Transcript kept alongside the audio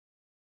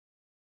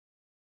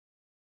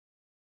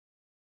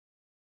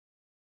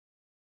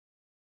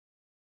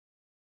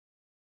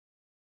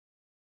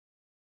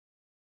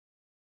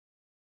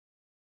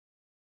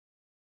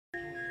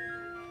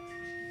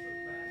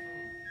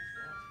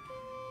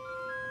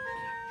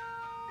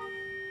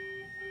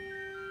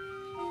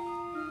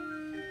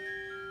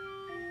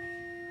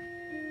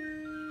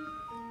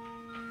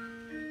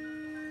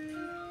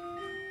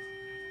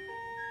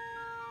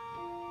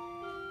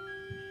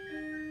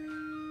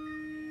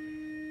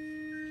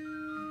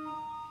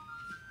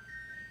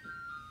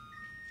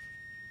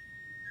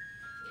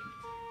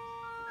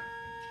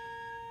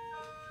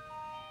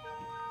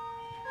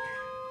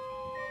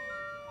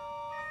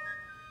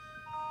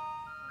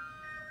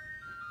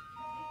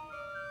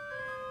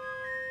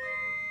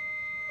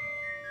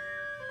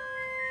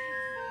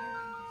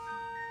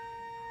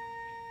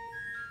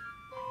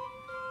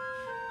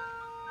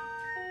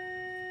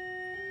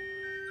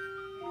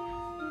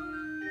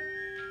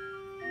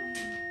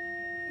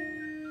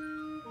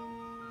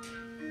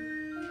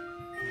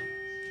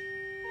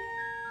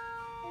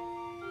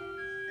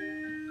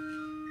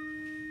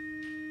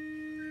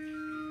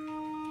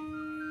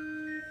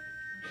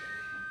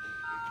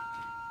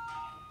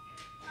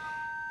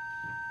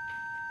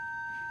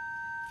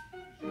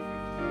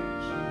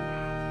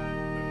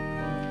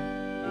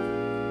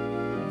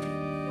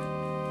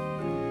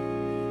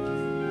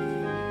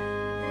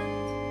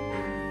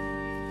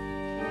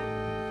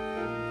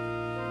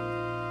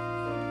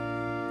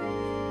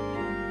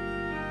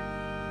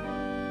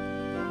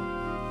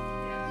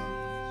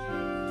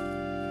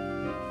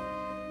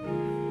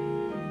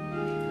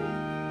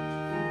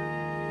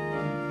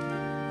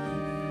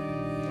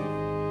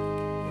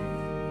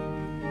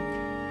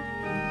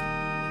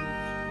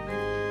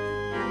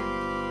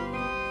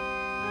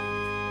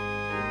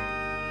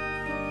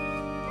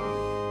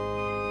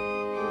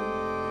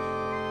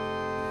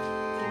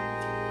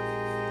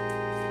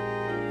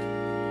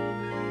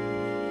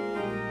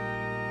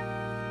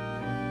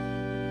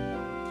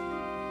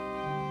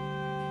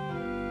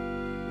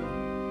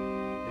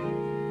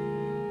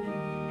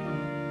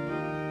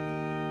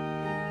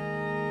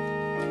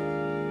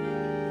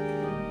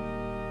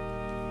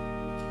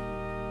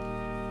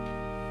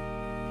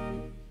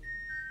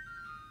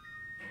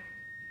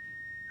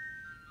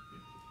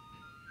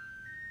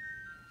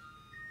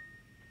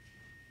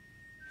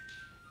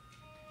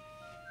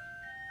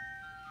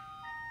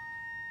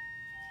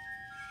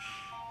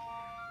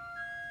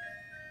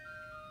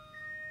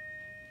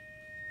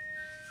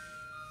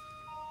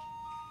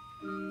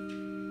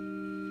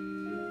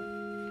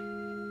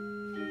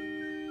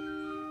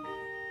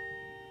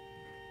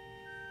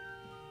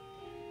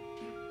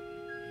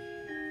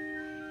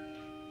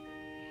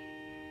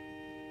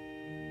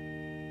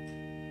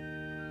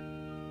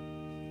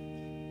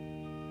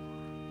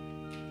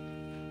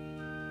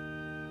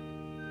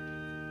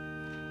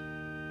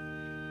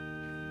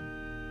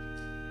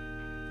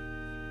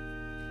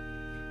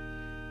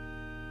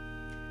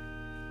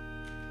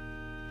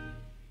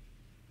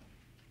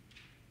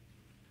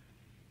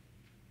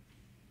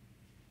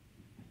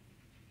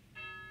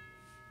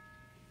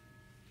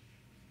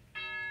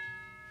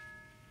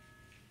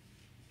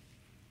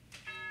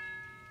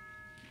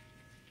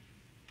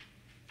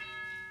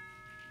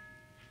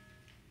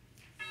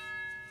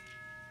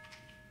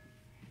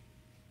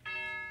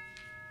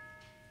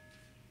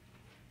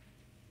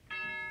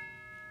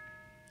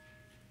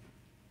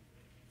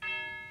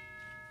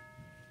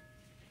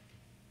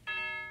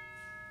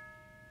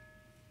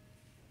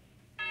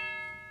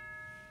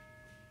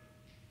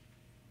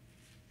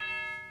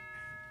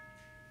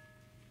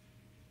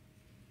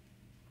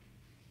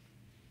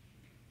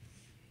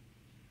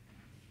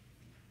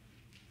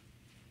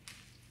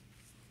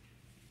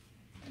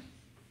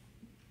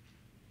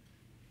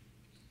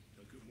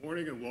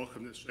morning and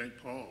welcome to St.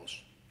 Paul's.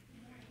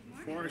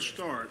 Before I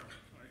start,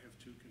 I have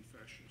two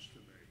confessions to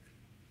make.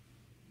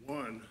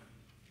 One,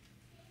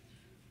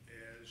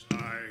 as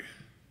I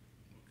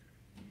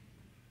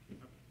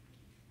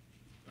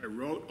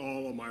wrote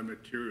all of my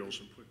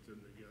materials and put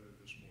them together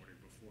this morning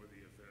before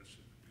the events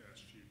of the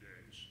past few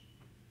days.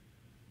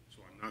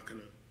 So I'm not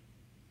going to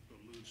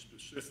allude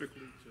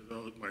specifically to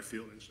those, my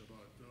feelings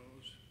about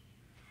those.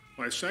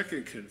 My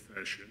second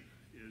confession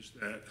is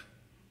that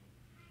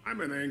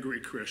I'm an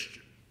angry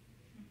Christian.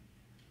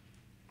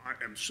 I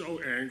am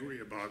so angry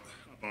about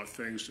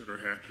things that are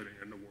happening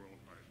in the world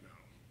right now.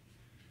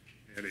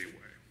 Anyway,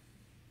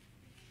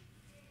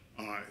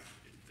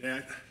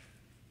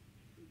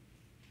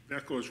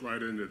 that goes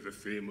right into the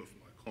theme of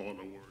my call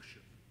to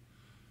worship.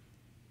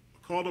 The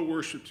call to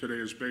worship today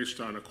is based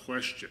on a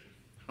question: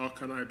 how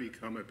can I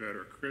become a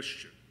better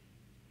Christian?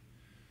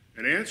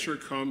 An answer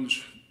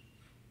comes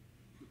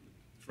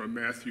from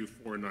Matthew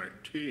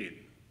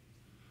 4:19.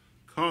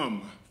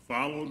 Come,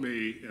 follow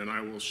me, and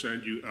I will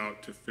send you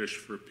out to fish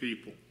for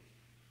people.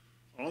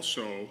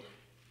 Also,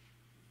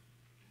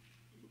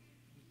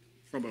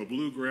 from a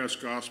bluegrass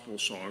gospel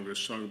song that's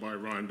sung by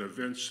Rhonda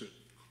Vincent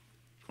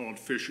called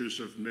Fishers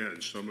of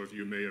Men. Some of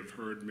you may have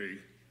heard me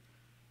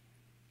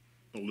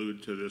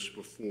allude to this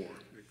before.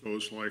 It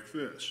goes like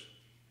this: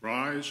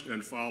 rise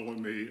and follow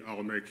me,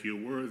 I'll make you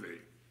worthy.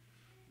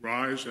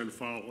 Rise and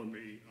follow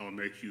me, I'll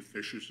make you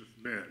fishers of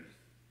men.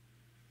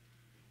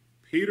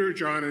 Peter,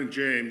 John, and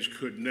James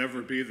could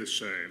never be the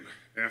same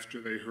after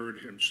they heard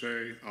him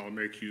say, I'll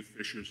make you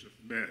fishers of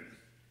men.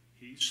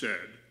 He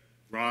said,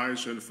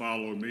 rise and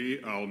follow me,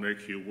 I'll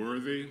make you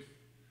worthy.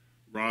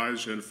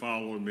 Rise and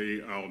follow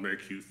me, I'll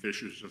make you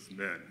fishers of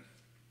men.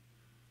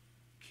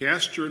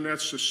 Cast your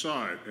nets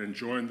aside and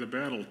join the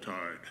battle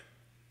tide.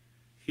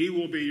 He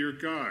will be your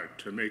guide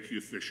to make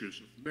you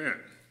fishers of men.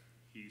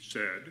 He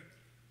said,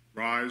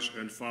 rise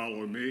and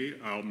follow me,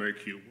 I'll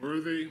make you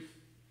worthy.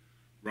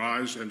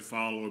 Rise and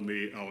follow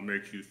me, I'll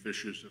make you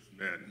fishers of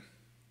men.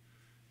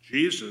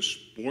 Jesus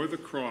bore the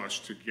cross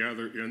to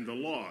gather in the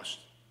lost.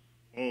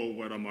 Oh,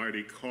 what a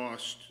mighty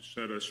cost to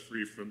set us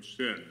free from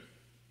sin.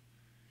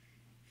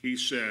 He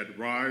said,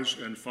 rise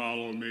and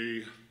follow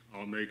me,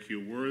 I'll make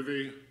you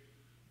worthy.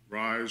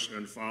 Rise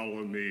and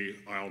follow me,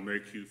 I'll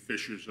make you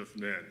fishers of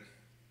men.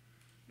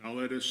 Now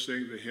let us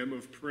sing the hymn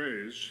of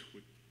praise,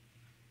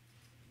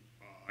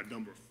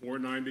 number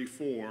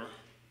 494,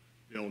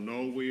 They'll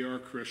Know We Are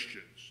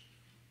Christians.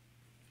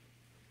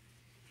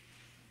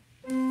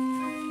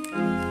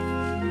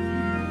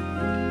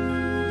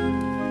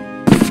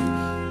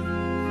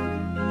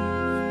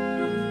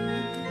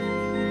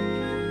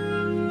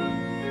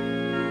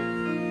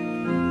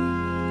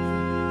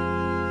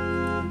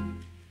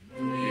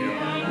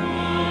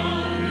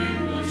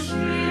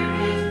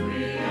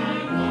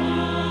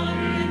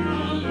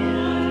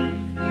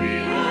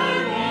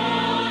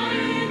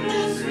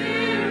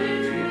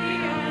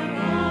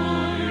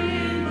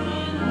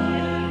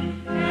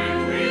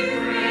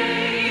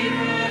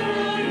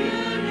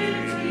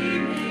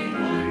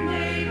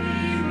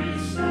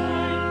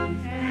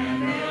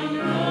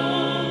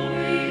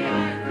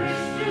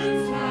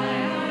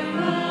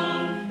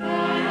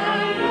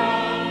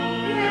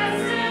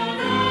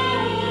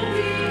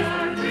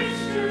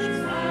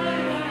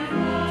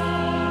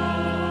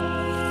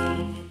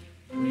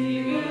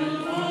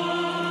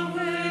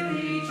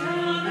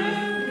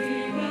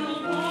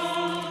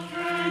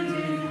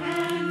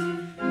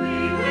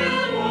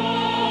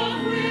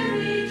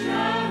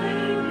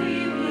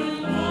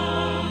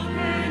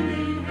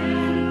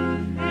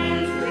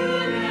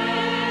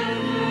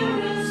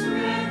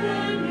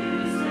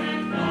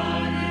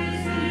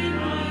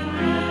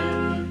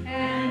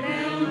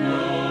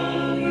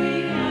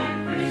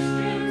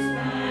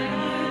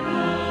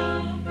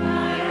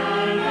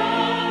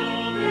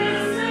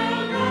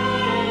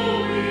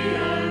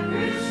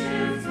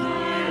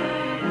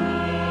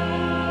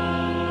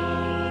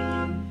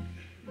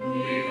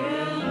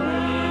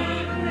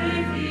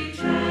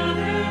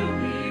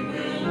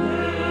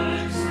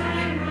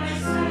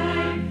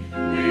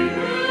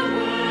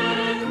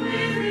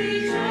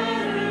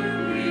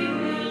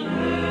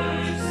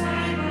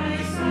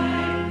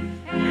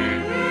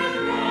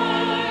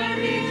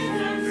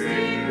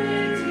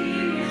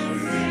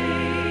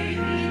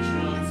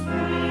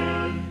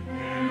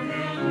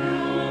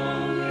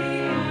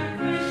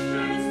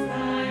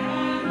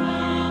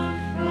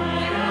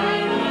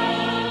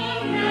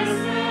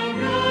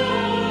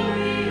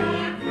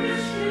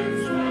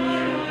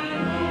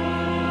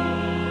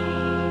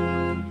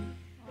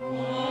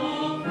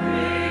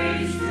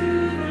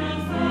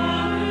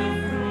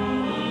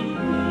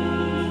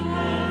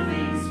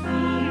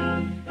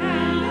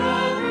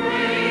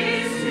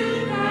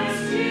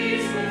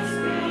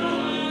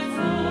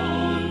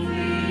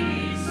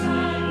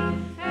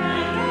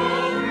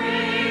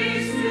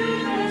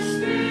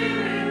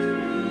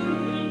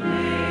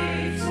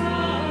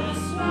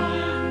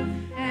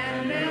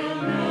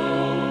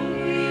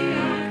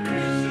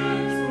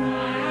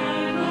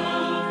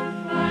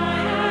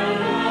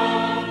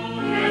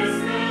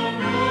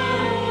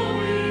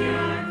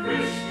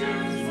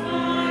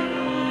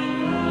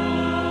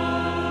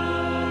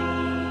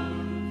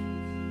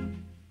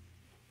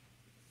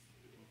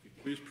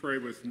 pray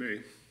with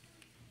me?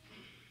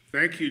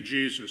 Thank you,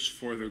 Jesus,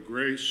 for the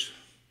grace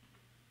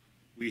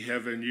we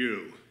have in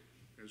you.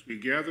 As we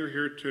gather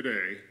here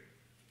today,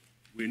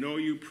 we know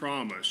you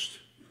promised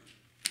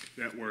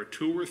that where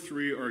 2 or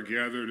 3 are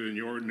gathered in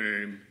your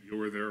name, you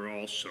are there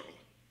also.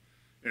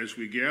 As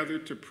we gather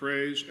to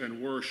praise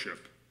and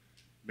worship,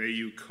 may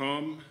you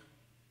come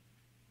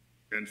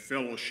and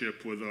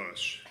fellowship with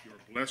us. Your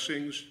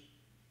blessings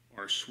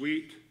are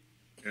sweet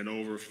and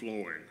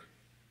overflowing.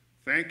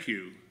 Thank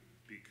you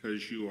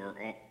because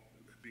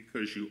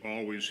you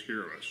always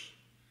hear us.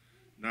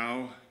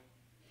 Now,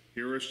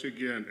 hear us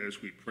again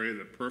as we pray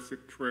the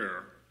perfect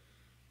prayer.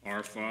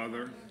 Our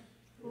Father,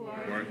 who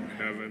art in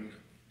heaven,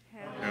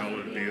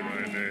 hallowed be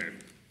thy name.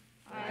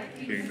 Thy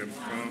kingdom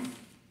come,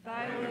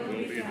 thy will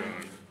be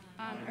done,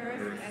 on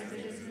earth as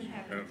it is in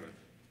heaven.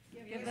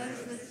 Give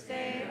us this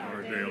day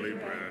our daily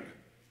bread,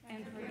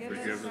 and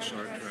forgive us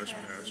our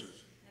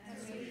trespasses,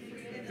 as we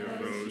forgive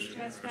those who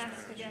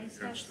trespass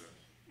against us.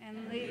 And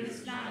lead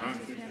us not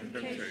into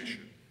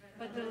temptation,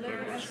 but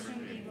deliver us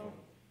from evil.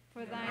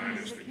 For thine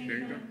is the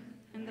kingdom,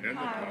 and the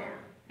power,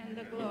 and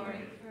the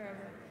glory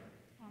forever.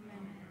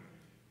 Amen.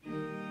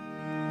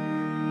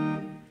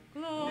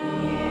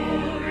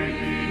 Glory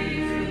be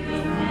to the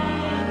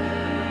Father,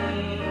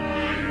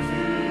 and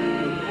to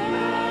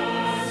the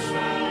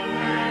Son,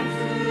 and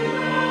to the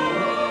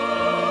Holy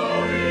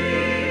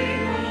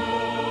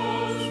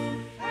Ghost,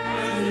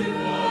 as it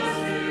was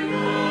in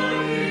the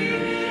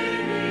beginning,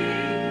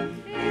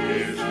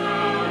 is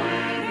now,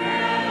 and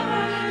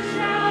ever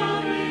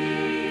shall be,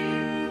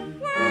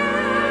 world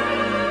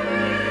without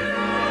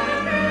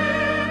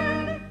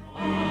end.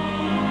 Amen.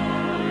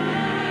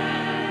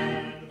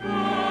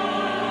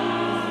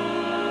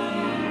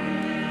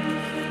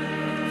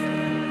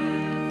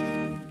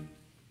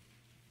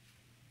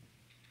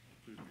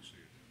 Please be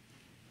seated.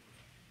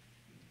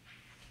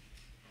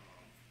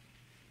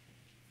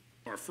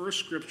 Our first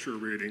scripture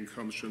reading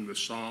comes from the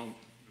Song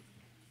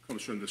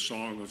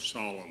of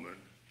Solomon,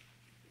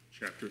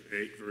 chapter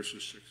 8,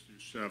 verses 6 through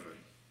 7.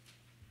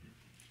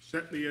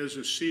 Set me as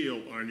a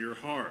seal on your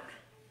heart,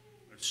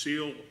 a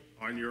seal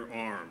on your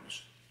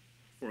arms,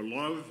 for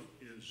love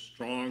is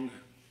strong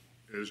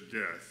as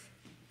death,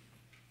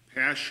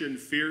 passion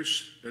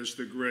fierce as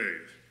the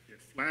grave.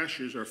 It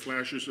flashes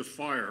of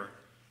fire,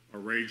 a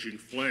raging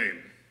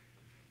flame.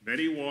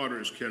 Many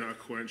waters cannot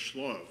quench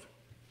love,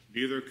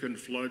 neither can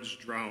floods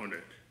drown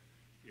it.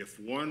 If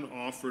one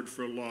offered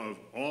for love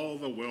all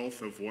the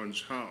wealth of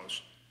one's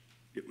house,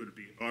 it would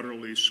be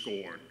utterly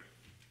scorned.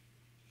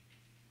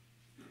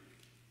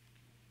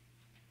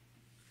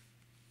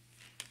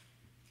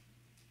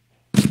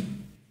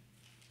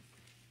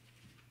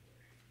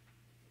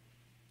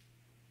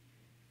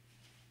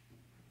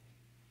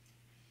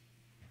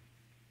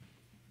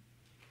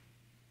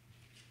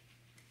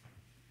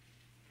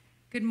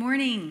 Good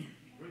morning.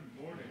 Good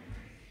morning.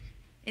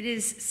 It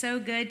is so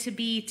good to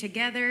be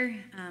together,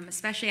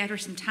 especially after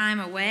some time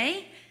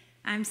away.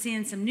 I'm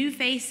seeing some new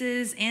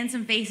faces and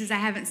some faces I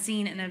haven't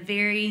seen in a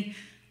very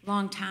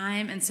long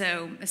time. And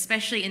so,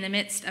 especially in the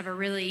midst of a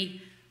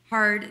really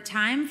hard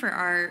time for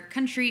our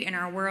country and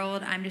our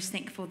world, I'm just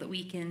thankful that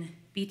we can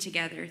be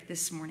together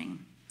this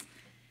morning.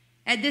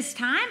 At this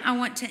time, I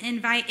want to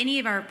invite any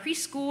of our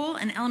preschool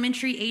and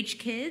elementary age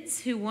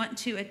kids who want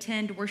to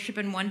attend Worship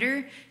and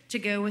Wonder to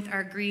go with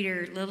our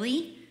greeter,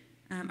 Lily.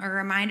 A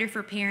reminder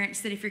for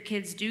parents that if your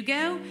kids do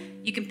go,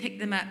 you can pick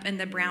them up in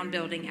the Brown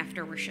building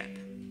after worship.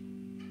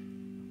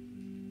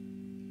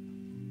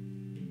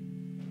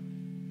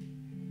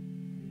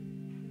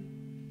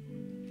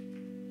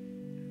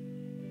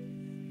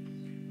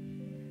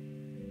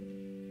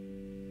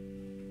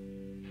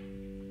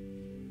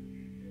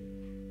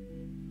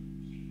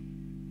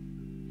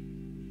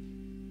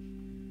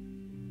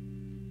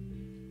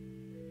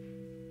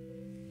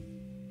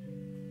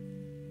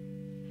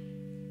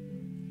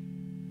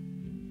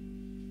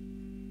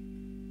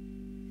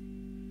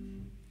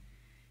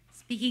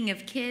 Speaking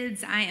of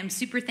kids, I am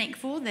super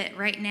thankful that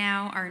right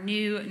now our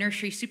new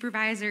nursery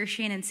supervisor,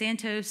 Shannon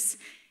Santos,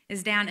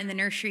 is down in the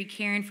nursery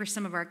caring for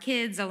some of our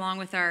kids, along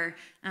with our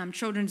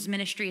children's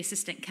ministry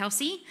assistant,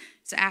 Kelsey.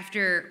 So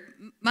after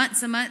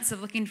months and months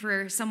of looking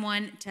for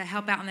someone to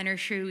help out in the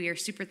nursery, we are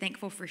super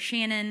thankful for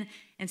Shannon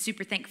and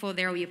super thankful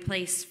there will be a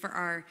place for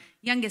our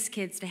youngest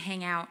kids to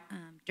hang out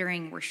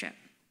during worship.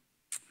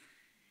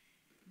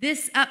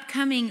 This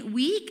upcoming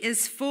week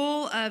is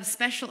full of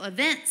special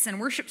events and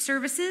worship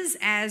services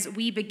as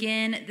we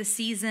begin the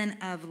season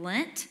of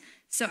Lent.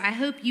 So I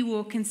hope you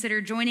will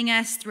consider joining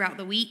us throughout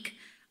the week.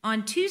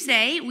 On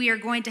Tuesday, we are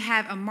going to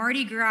have a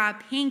Mardi Gras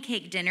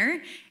pancake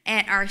dinner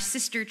at our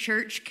sister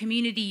church,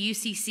 Community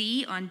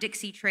UCC on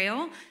Dixie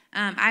Trail.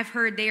 I've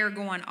heard they are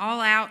going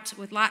all out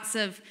with lots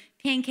of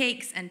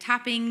pancakes and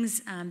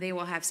toppings. They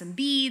will have some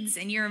beads,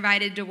 and you're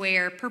invited to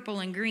wear purple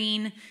and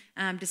green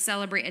to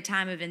celebrate a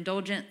time of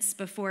indulgence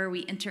before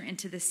we enter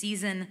into the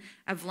season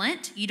of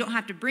Lent. You don't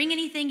have to bring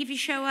anything if you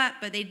show up,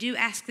 but they do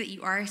ask that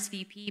you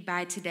RSVP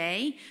by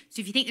today.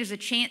 So if you think there's a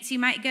chance you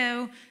might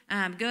go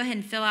ahead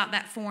and fill out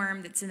that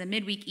form that's in the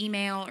midweek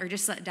email, or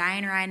just let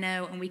Diane or I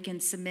know, and we can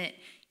submit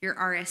your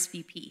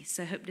RSVP.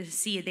 So hope to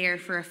see you there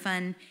for a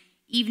fun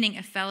evening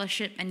of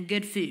fellowship and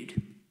good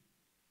food.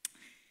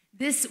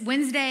 This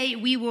Wednesday,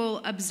 we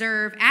will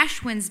observe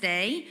Ash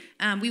Wednesday.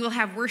 We will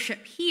have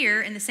worship here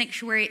in the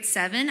sanctuary at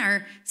 7.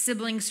 Our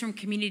siblings from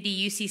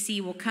Community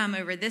UCC will come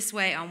over this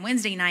way on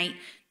Wednesday night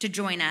to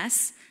join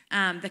us.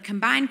 The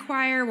combined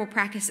choir will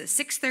practice at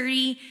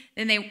 6:30.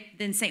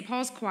 Then St.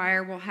 Paul's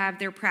choir will have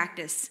their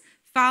practice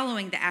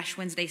following the Ash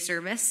Wednesday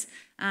service.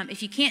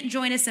 If you can't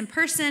join us in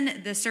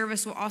person, the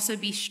service will also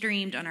be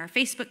streamed on our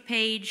Facebook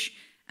page.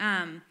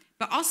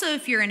 But also,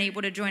 if you're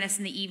unable to join us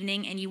in the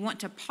evening and you want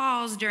to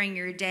pause during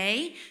your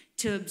day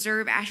to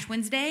observe Ash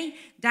Wednesday,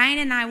 Diane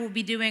and I will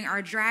be doing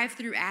our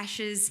drive-through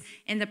ashes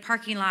in the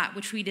parking lot,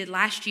 which we did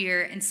last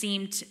year and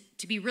seemed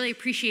to be really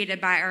appreciated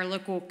by our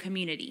local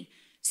community.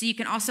 So you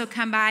can also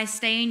come by,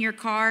 stay in your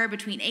car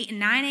between 8 and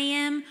 9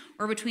 a.m.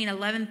 or between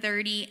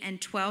 11:30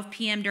 and 12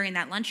 p.m. during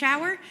that lunch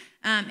hour,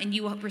 and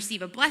you will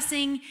receive a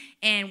blessing,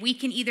 and we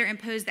can either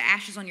impose the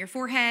ashes on your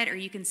forehead or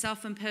you can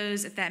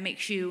self-impose if that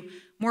makes you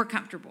more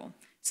comfortable.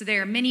 So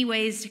there are many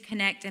ways to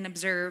connect and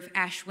observe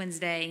Ash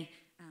Wednesday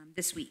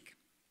this week.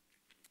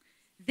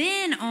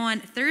 Then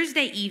on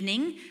Thursday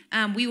evening,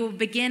 we will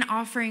begin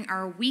offering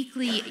our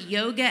weekly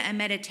yoga and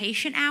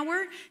meditation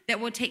hour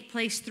that will take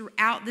place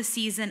throughout the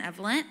season of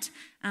Lent.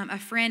 A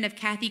friend of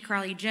Kathy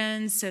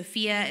Crawley-Jones,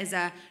 Sophia, is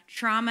a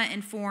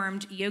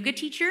trauma-informed yoga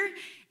teacher,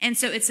 and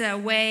so it's a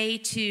way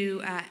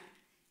to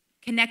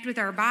connect with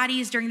our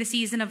bodies during the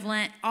season of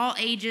Lent. All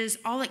ages,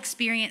 all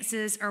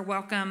experiences are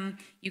welcome.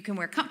 You can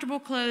wear comfortable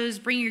clothes,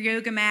 bring your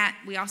yoga mat.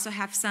 We also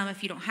have some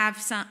if you don't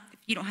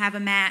have a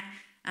mat,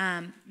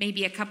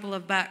 maybe a couple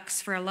of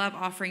bucks for a love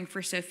offering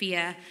for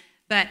Sophia.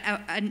 But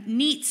a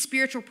neat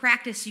spiritual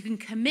practice you can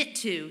commit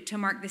to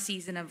mark the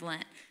season of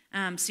Lent.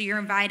 So you're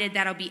invited.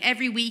 That'll be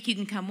every week. You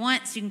can come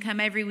once, you can come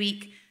every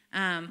week,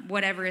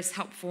 whatever is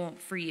helpful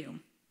for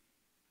you.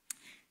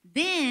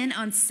 Then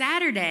on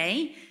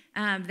Saturday,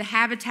 the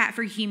Habitat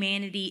for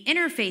Humanity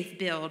Interfaith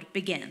Build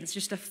begins,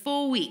 just a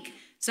full week.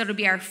 So it'll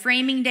be our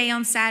framing day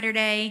on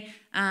Saturday,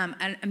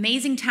 an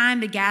amazing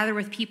time to gather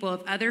with people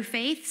of other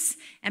faiths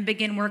and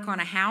begin work on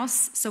a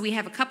house. So we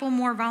have a couple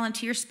more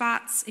volunteer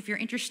spots if you're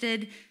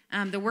interested.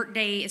 The work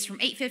day is from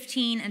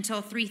 8:15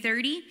 until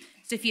 3:30.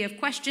 So if you have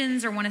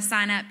questions or want to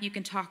sign up, you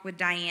can talk with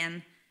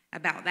Diane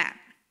about that.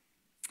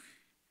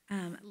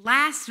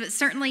 Last but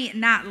certainly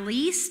not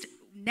least,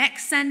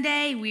 next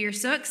Sunday, we are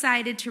so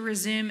excited to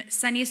resume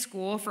Sunday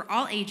school for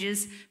all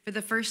ages for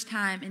the first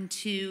time in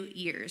 2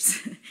 years.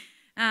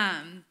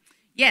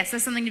 Yes,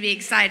 that's something to be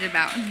excited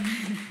about.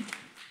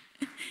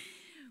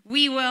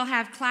 We will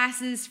have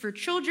classes for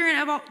children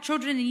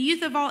and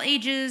youth of all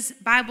ages,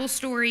 Bible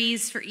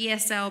stories for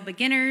ESL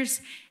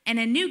beginners, and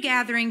a new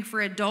gathering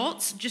for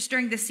adults just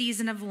during the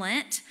season of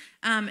Lent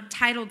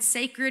titled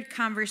Sacred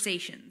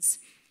Conversations.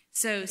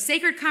 So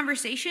Sacred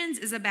Conversations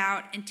is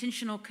about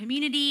intentional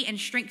community and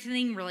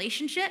strengthening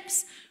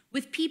relationships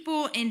with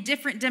people in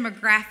different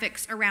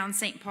demographics around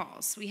St.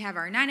 Paul's. We have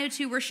our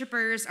 902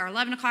 worshipers, our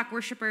 11 o'clock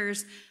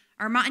worshipers,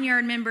 our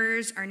Montagnard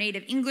members, our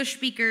native English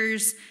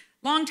speakers,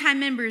 longtime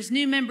members,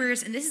 new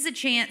members, and this is a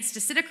chance to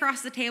sit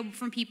across the table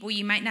from people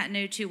you might not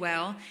know too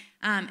well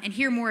and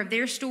hear more of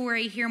their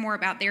story, hear more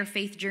about their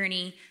faith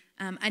journey,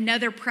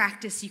 another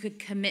practice you could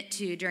commit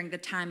to during the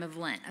time of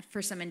Lent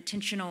for some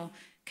intentional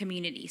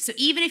community. So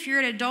even if you're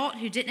an adult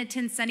who didn't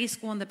attend Sunday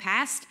school in the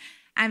past,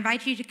 I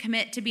invite you to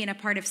commit to being a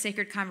part of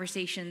Sacred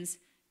Conversations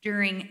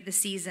during the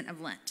season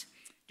of Lent.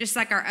 Just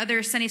like our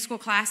other Sunday school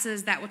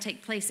classes, that will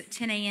take place at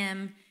 10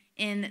 a.m.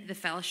 in the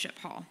fellowship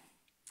hall.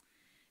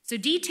 So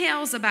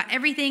details about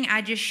everything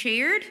I just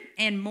shared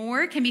and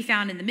more can be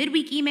found in the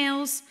midweek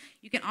emails.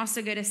 You can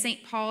also go to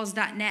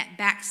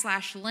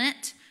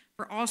stpauls.net/Lent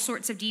for all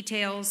sorts of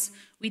details.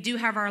 We do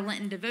have our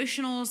Lenten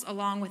devotionals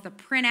along with a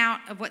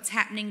printout of what's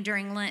happening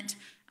during Lent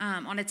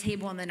on a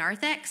table in the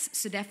narthex.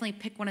 So definitely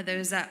pick one of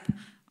those up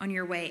on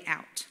your way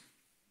out.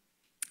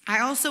 I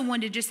also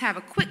wanted to just have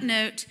a quick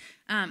note.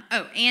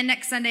 And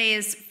next Sunday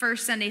is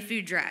First Sunday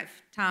Food Drive.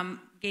 Tom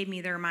gave me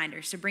the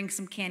reminder, so bring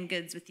some canned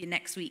goods with you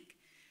next week.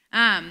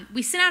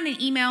 We sent out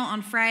an email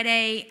on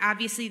Friday.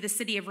 Obviously, the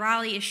city of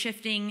Raleigh is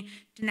shifting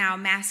to now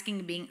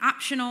masking being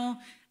optional.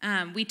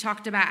 We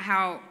talked about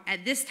how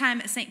at this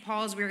time at St.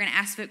 Paul's, we were going to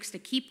ask folks to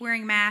keep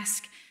wearing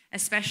masks,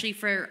 especially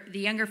for the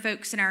younger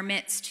folks in our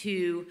midst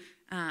who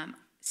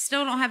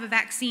still don't have a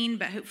vaccine,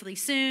 but hopefully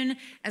soon,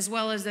 as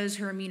well as those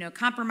who are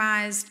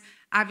immunocompromised.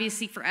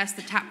 Obviously, for us,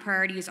 the top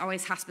priority is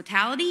always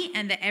hospitality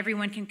and that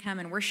everyone can come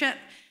and worship.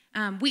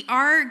 We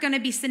are going to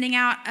be sending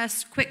out a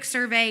quick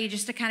survey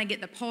just to kind of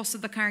get the pulse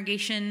of the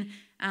congregation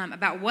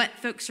about what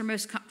folks are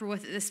most comfortable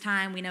with at this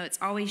time. We know it's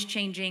always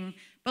changing,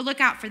 But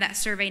look out for that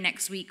survey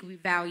next week. We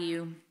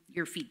value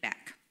your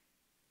feedback.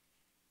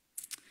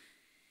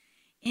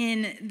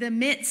 In the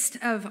midst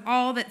of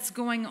all that's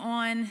going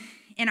on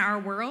in our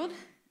world,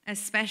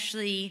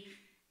 especially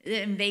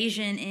the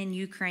invasion in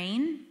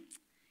Ukraine,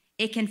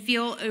 it can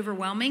feel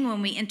overwhelming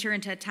when we enter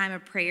into a time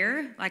of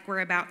prayer like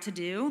we're about to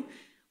do.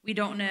 We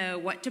don't know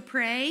what to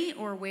pray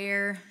or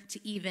where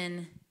to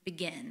even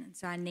begin.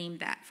 So I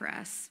named that for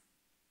us.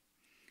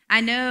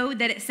 I know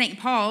that at St.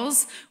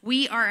 Paul's,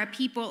 we are a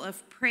people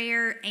of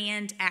prayer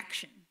and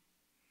action.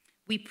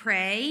 We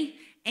pray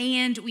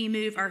and we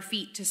move our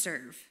feet to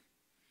serve.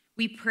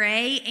 We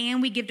pray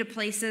and we give to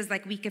places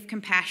like Week of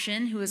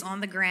Compassion, who is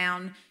on the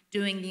ground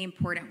doing the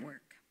important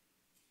work.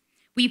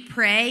 We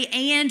pray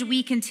and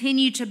we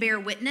continue to bear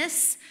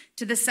witness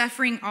to the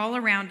suffering all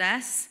around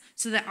us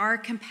so that our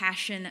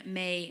compassion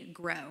may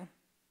grow.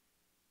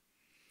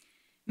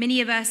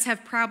 Many of us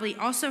have probably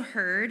also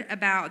heard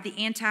about the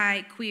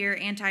anti-queer,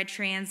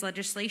 anti-trans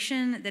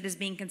legislation that is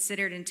being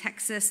considered in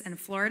Texas and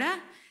Florida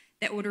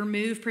that would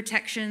remove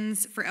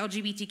protections for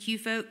LGBTQ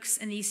folks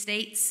in these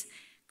states,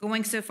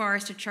 going so far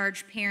as to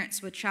charge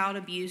parents with child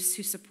abuse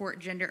who support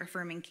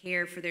gender-affirming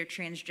care for their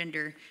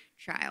transgender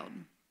child.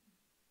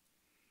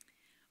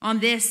 On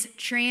this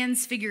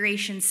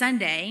Transfiguration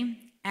Sunday,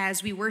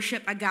 as we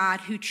worship a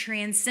God who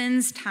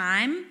transcends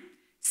time,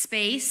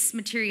 space,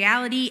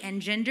 materiality,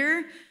 and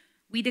gender,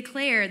 we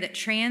declare that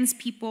trans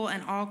people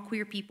and all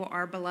queer people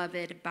are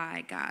beloved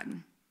by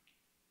God.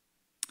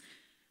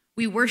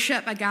 We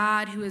worship a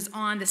God who is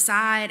on the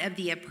side of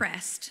the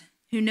oppressed,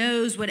 who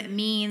knows what it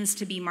means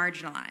to be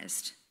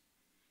marginalized,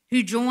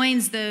 who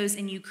joins those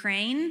in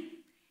Ukraine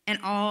and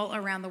all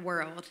around the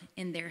world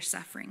in their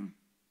suffering.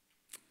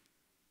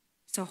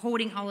 So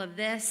holding all of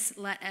this,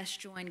 let us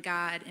join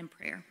God in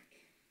prayer.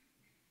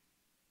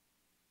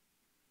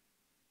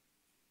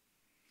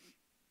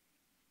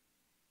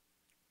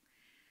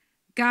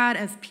 God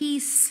of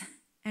peace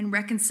and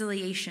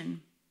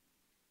reconciliation,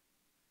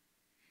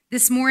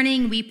 this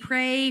morning we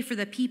pray for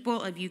the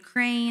people of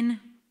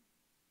Ukraine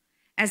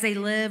as they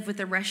live with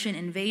the Russian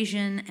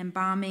invasion and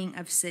bombing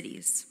of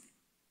cities.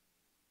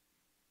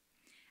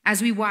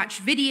 As we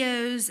watch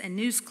videos and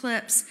news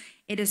clips,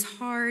 it is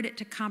hard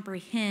to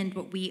comprehend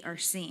what we are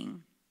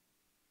seeing.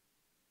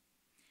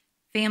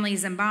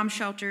 Families in bomb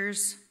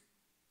shelters,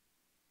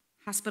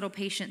 hospital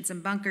patients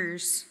in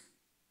bunkers,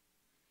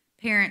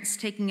 parents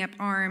taking up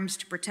arms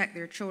to protect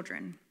their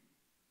children.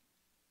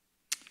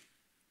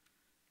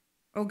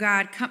 Oh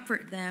God,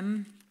 comfort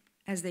them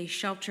as they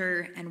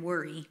shelter and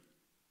worry.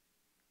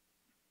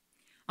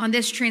 On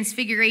this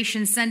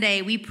Transfiguration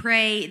Sunday, we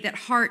pray that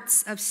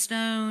hearts of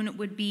stone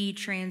would be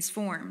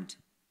transformed,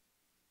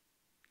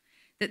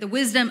 that the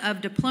wisdom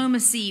of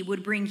diplomacy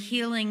would bring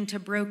healing to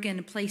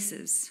broken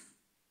places,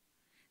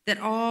 that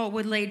all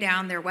would lay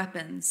down their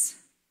weapons,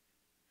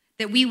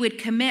 that we would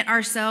commit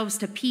ourselves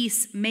to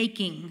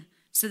peacemaking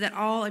so that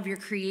all of your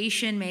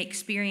creation may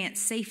experience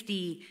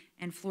safety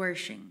and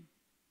flourishing.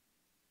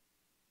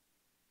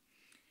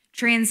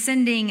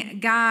 Transcending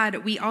God,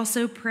 we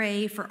also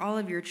pray for all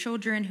of your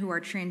children who are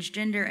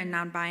transgender and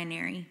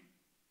non-binary.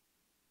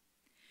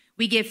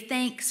 We give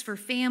thanks for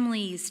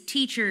families,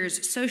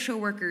 teachers, social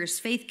workers,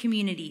 faith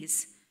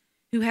communities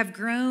who have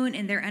grown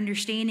in their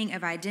understanding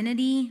of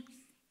identity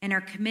and are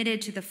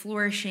committed to the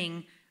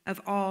flourishing of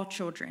all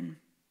children.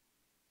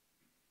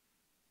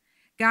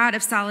 God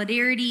of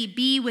solidarity,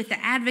 be with the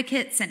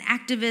advocates and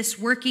activists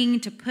working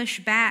to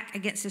push back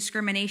against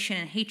discrimination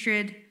and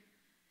hatred.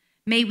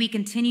 May we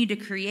continue to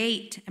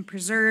create and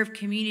preserve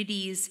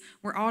communities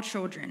where all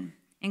children,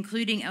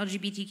 including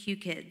LGBTQ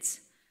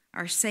kids,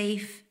 are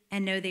safe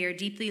and know they are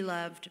deeply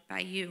loved by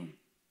you.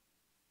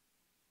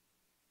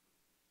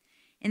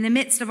 In the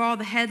midst of all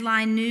the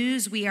headline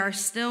news, we are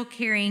still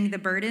carrying the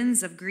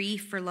burdens of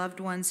grief for loved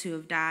ones who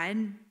have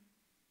died.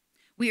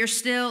 We are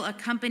still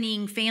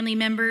accompanying family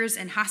members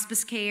in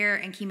hospice care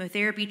and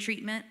chemotherapy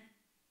treatment.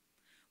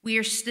 We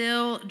are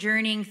still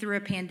journeying through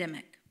a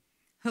pandemic,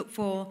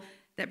 hopeful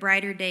that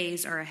brighter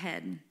days are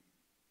ahead.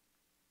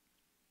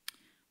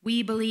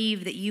 We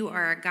believe that you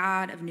are a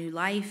God of new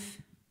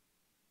life,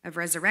 of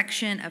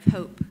resurrection, of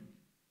hope,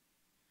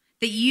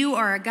 that you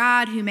are a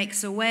God who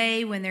makes a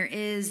way when there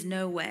is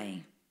no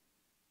way.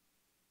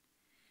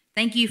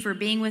 Thank you for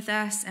being with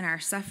us in our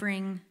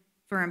suffering,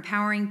 for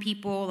empowering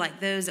people like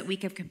those at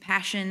Week of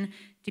Compassion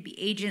to be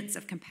agents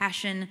of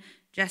compassion,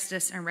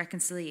 justice, and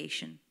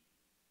reconciliation.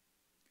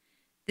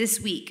 This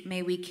week,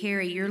 may we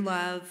carry your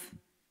love,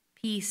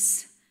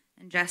 peace,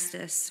 and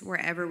justice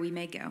wherever we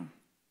may go.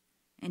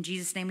 In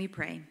Jesus' name we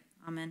pray.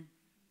 Amen.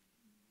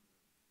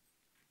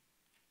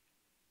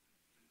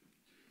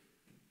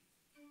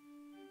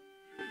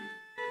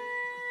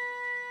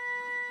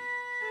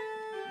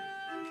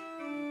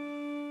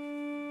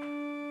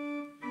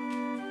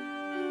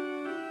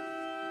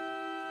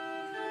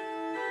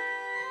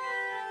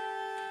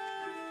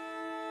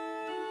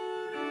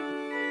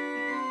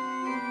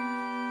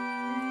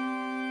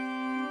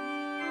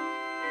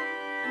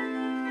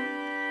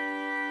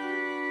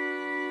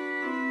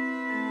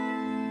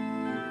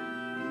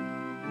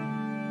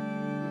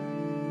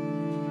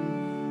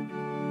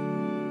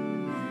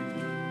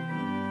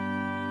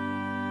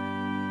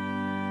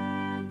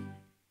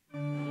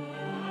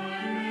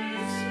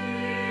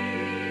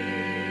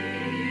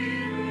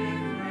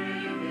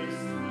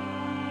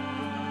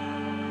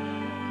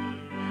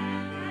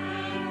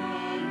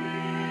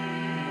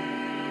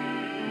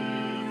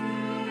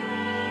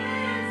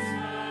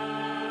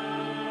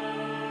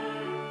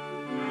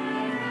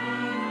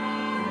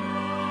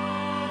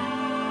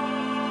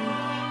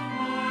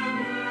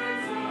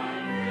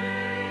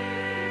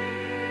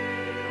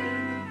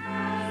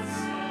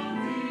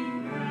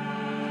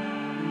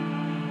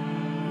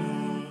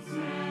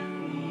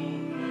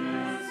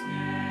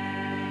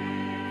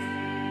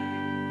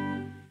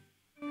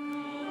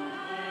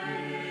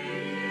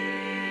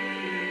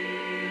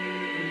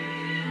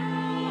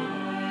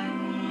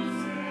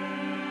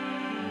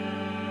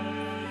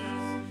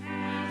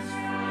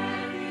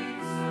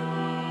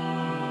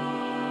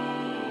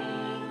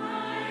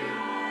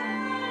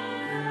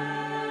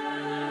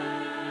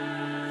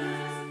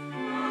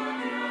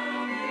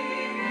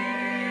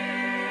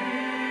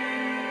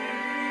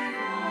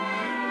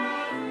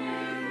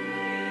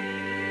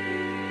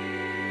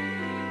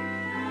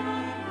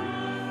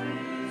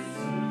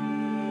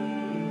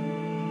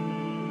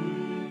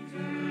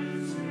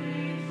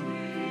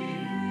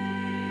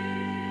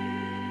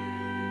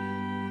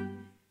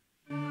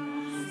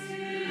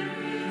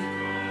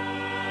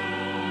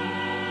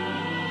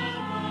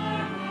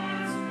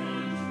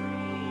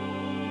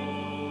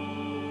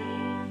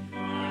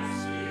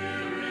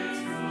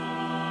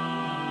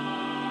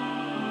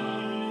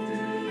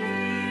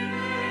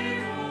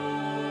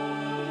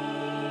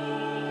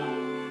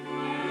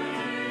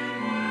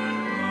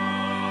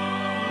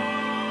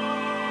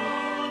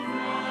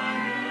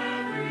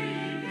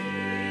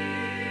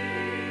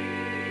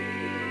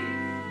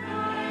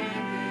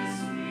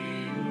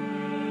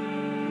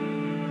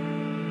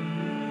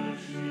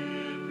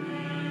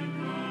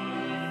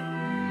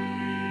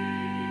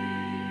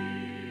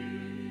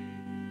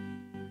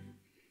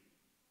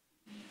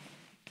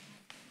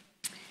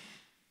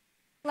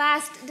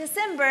 Last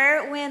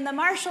December, when the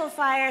Marshall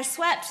Fire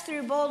swept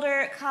through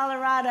Boulder,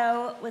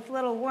 Colorado with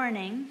little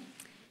warning,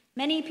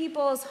 many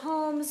people's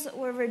homes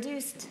were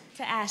reduced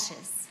to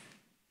ashes,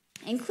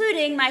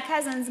 including my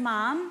cousin's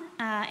mom,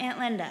 Aunt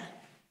Linda.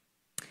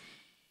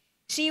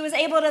 She was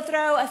able to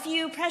throw a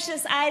few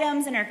precious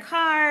items in her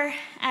car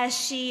as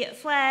she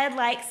fled,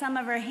 like some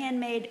of her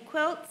handmade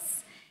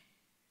quilts,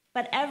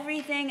 but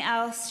everything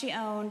else she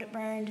owned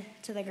burned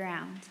to the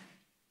ground.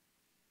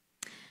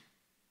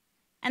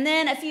 And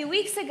then a few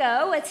weeks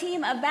ago, a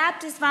team of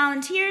Baptist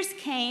volunteers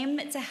came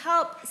to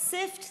help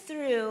sift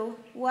through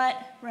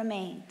what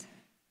remained.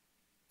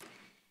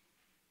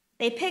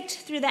 They picked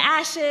through the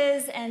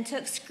ashes and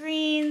took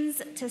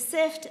screens to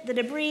sift the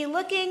debris,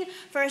 looking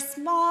for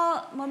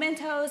small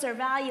mementos or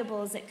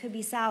valuables that could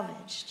be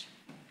salvaged.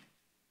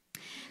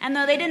 And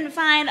though they didn't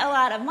find a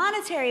lot of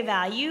monetary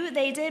value,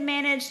 they did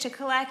manage to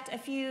collect a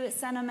few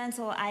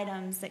sentimental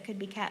items that could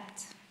be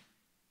kept.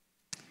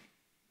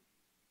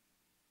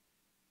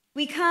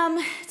 We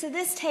come to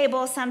this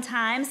table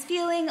sometimes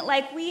feeling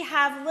like we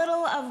have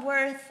little of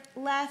worth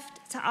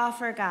left to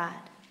offer God.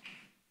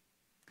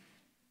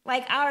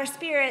 Like our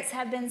spirits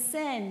have been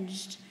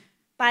singed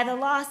by the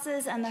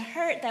losses and the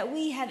hurt that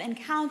we have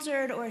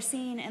encountered or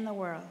seen in the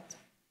world.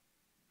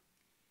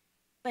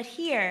 But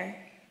here,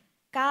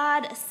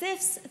 God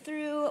sifts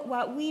through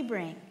what we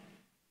bring,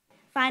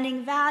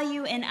 finding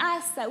value in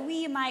us that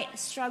we might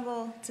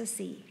struggle to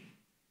see.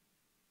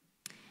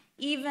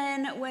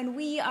 Even when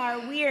we are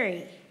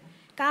weary,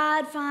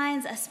 God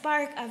finds a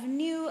spark of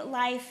new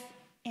life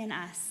in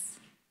us.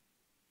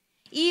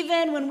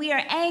 Even when we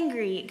are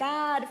angry,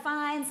 God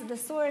finds the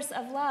source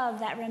of love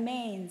that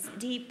remains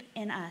deep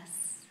in us.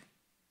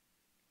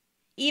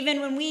 Even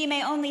when we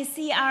may only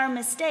see our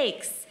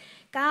mistakes,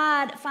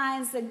 God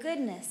finds the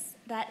goodness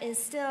that is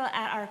still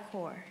at our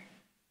core.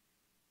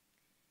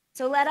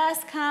 So let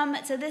us come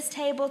to this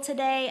table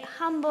today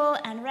humble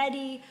and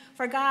ready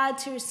for God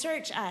to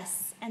search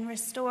us and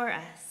restore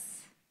us.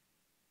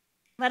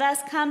 Let us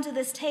come to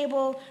this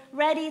table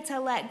ready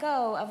to let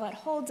go of what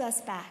holds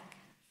us back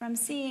from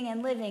seeing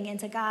and living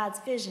into God's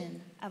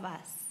vision of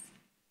us.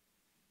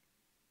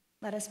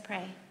 Let us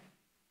pray.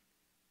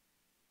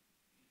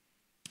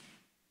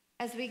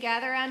 As we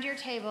gather around your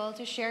table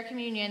to share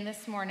communion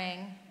this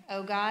morning,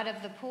 O God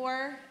of the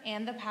poor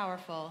and the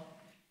powerful,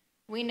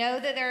 we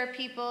know that there are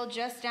people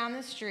just down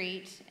the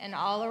street and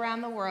all around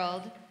the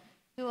world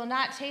who will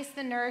not taste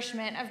the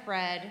nourishment of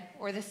bread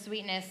or the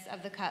sweetness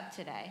of the cup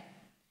today.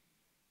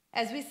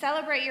 As we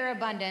celebrate your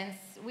abundance,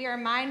 we are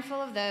mindful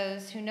of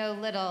those who know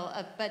little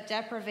of but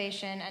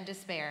deprivation and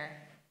despair.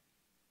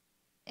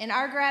 In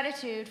our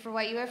gratitude for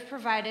what you have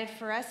provided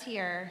for us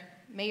here,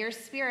 may your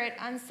Spirit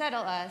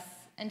unsettle us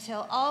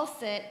until all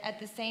sit at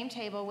the same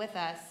table with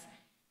us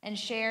and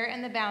share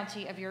in the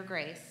bounty of your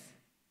grace.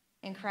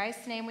 In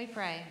Christ's name we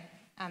pray.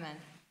 Amen.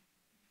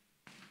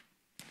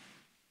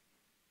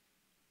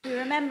 We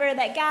remember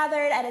that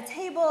gathered at a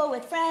table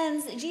with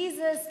friends,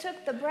 Jesus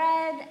took the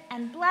bread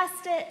and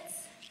blessed it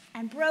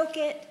and broke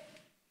it,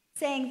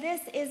 saying, "This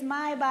is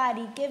my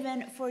body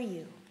given for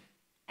you.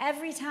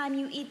 Every time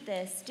you eat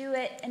this, do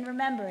it in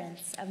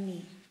remembrance of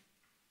me."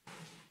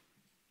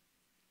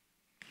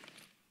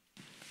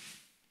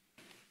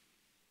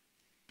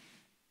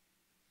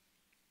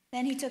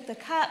 Then he took the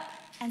cup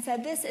and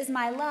said, "This is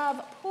my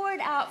love poured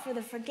out for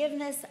the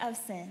forgiveness of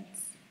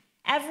sins.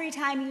 Every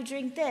time you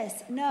drink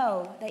this,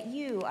 know that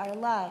you are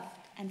loved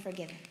and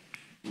forgiven."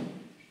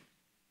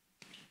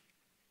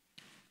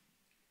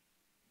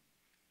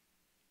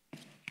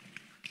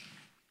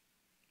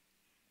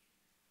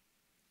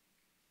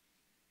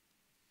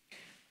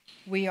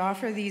 We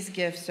offer these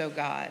gifts, O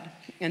God,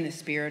 in the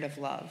spirit of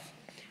love.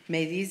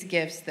 May these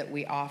gifts that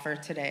we offer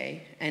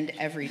today and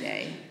every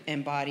day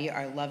embody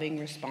our loving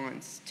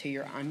response to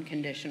your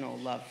unconditional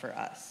love for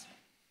us.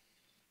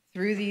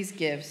 Through these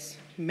gifts,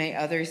 may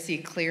others see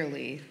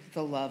clearly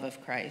the love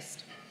of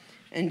Christ.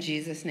 In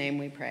Jesus' name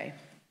we pray.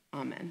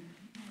 Amen.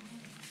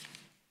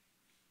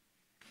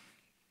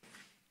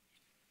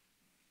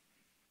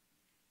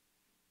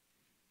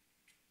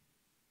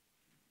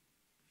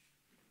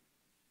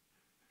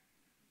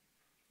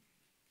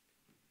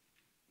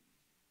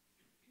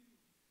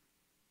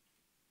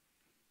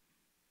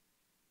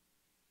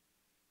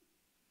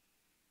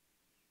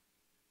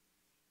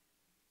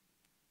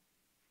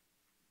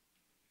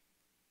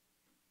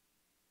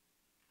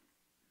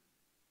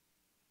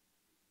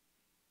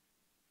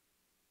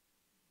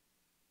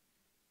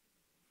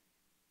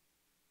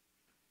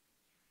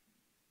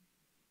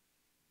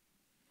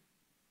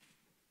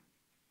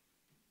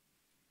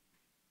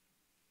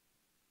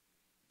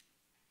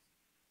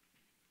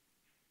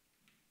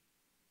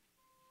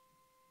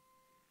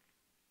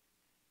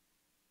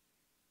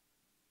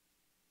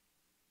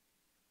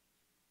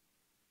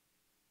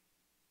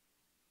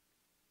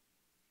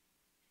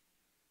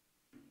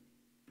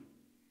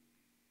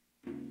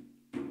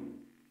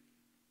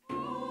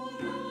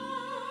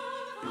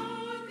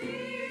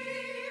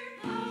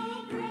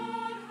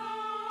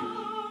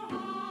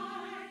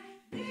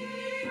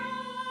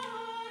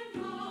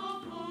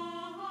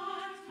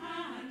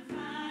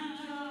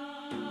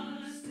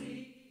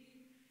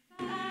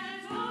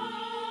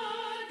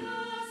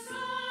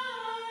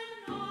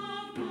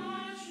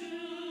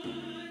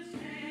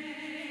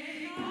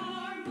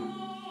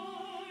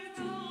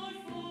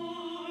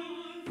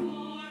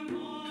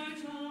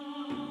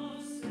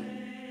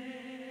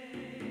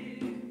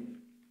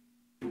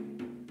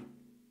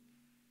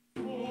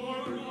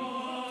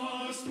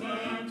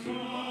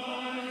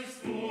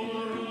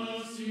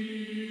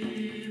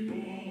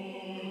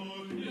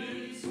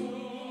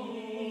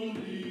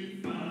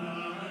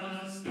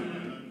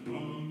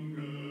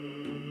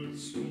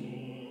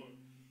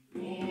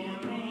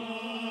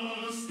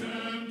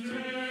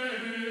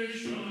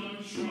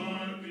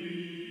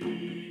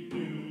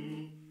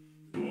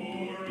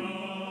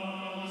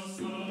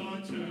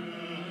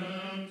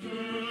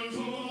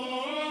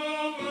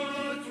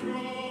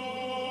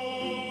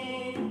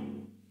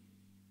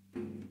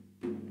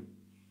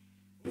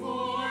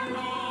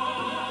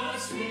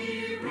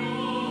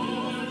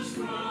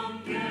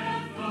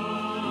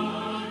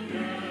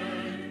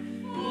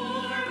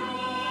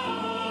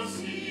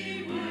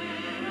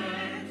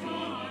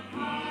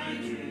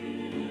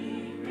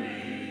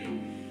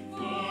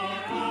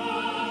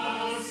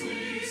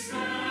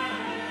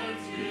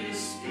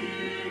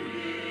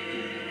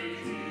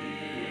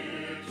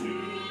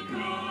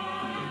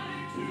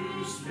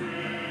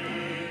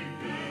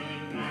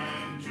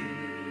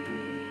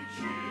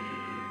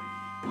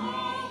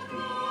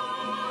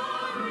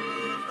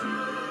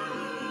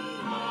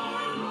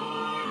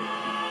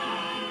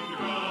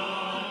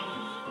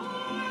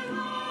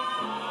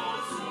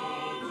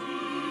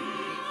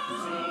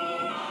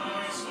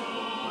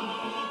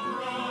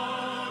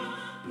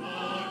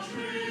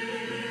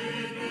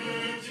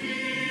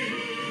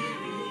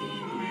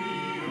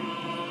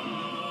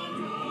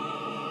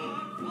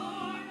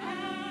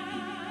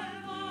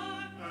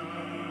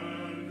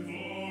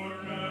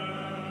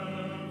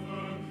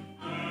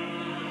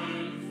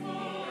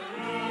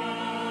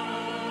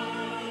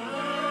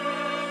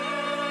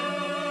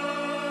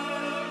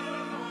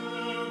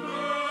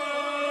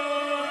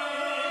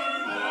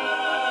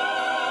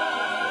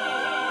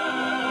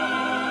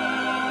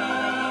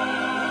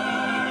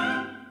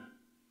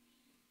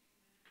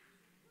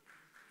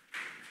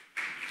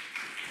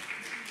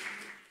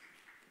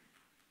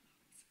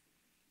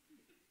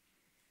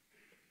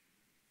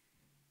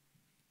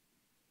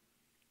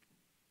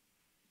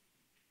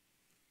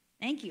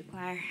 Thank you,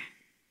 choir.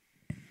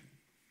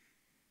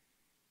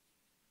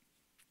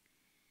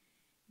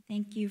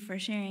 Thank you for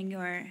sharing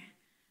your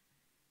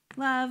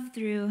love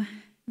through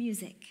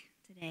music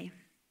today.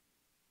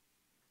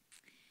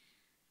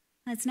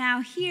 Let's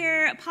now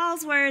hear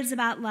Paul's words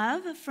about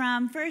love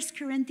from 1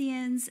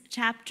 Corinthians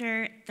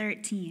chapter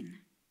 13.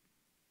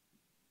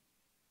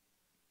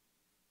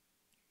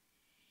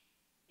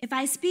 If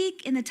I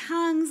speak in the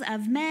tongues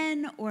of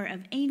men or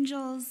of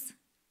angels,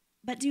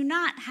 but do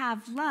not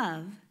have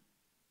love,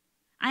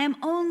 I am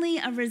only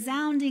a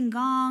resounding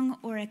gong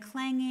or a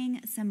clanging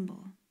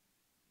cymbal.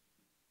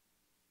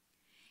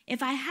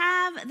 If I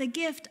have the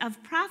gift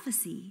of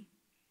prophecy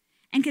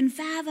and can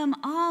fathom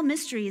all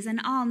mysteries and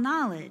all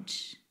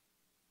knowledge,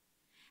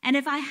 and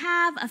if I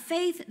have a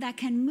faith that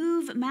can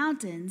move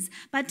mountains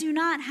but do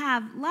not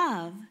have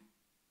love,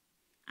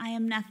 I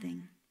am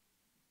nothing.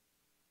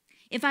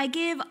 If I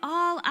give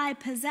all I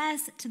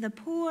possess to the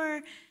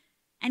poor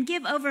and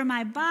give over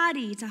my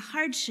body to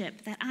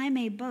hardship that I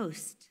may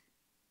boast,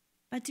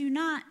 but do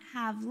not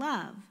have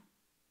love,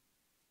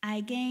 I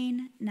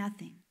gain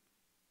nothing.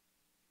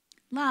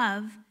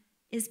 Love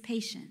is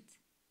patient.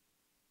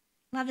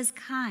 Love is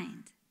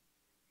kind.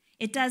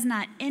 It does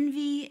not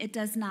envy. It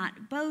does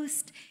not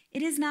boast.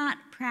 It is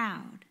not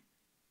proud.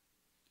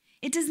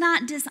 It does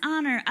not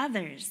dishonor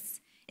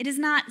others. It is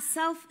not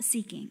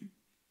self-seeking.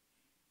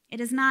 It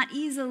is not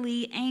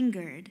easily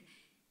angered.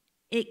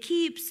 It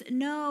keeps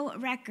no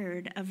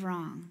record of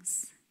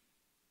wrongs.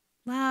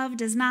 Love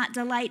does not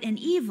delight in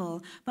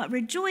evil, but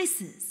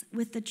rejoices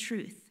with the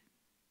truth.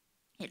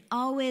 It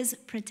always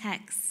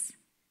protects,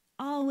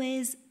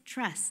 always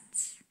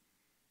trusts,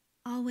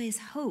 always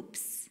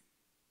hopes,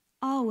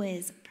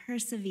 always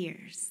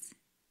perseveres.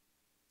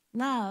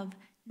 Love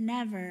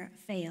never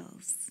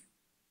fails.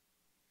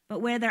 But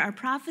where there are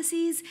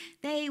prophecies,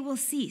 they will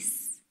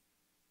cease.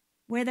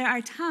 Where there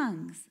are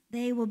tongues,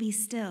 they will be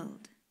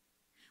stilled.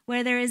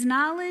 Where there is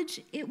knowledge,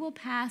 it will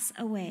pass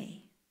away.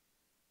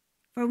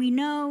 For we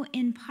know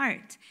in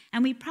part,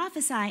 and we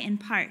prophesy in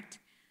part,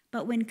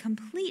 but when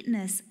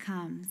completeness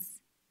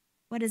comes,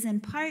 what is in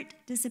part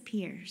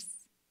disappears.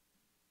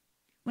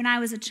 When I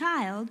was a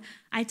child,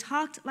 I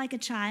talked like a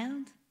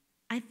child,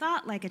 I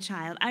thought like a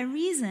child, I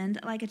reasoned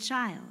like a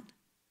child.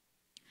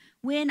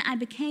 When I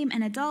became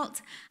an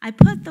adult, I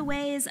put the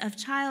ways of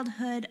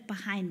childhood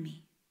behind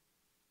me.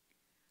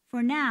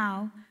 For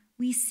now,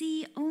 we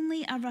see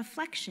only a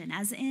reflection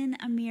as in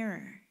a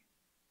mirror.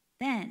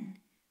 Then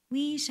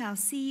we shall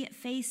see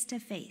face to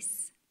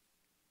face.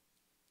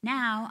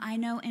 Now I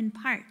know in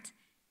part.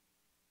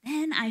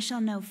 Then I shall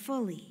know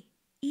fully,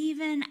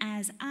 even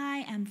as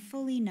I am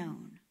fully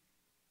known.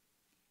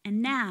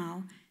 And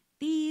now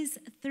these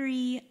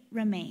three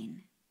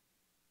remain: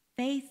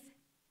 faith,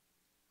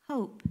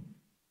 hope,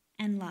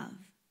 and love.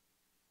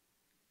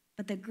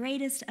 But the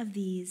greatest of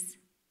these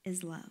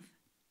is love.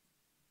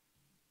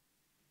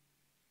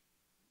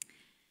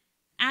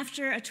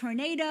 After a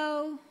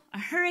tornado, a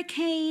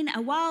hurricane,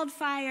 a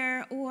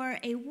wildfire, or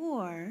a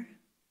war,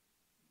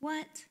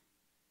 what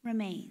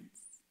remains?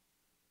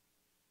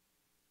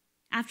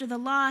 After the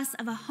loss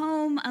of a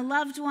home, a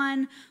loved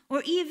one,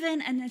 or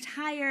even an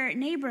entire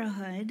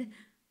neighborhood,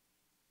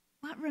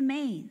 what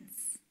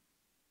remains?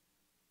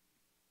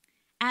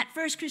 At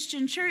First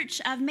Christian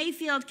Church of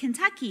Mayfield,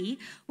 Kentucky,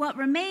 what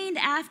remained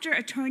after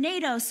a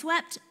tornado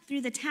swept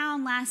through the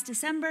town last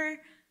December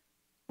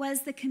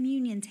was the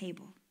communion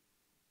table,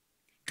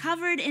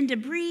 covered in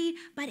debris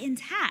but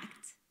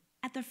intact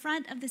at the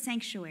front of the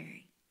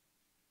sanctuary.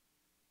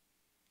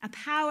 A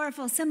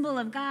powerful symbol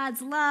of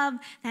God's love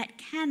that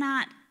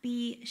cannot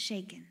be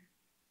shaken.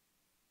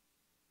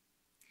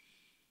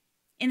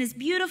 In this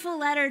beautiful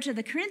letter to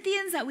the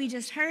Corinthians that we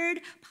just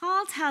heard,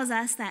 Paul tells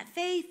us that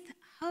faith,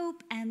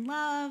 hope, and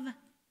love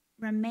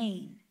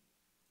remain.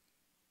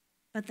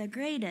 But the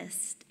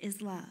greatest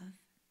is love.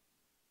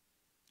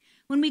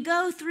 When we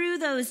go through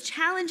those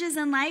challenges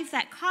in life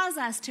that cause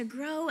us to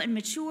grow and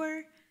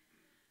mature,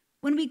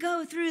 when we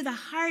go through the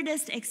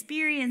hardest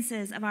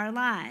experiences of our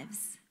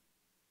lives,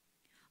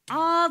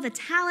 all the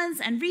talents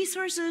and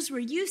resources we're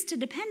used to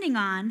depending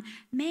on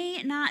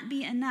may not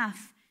be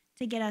enough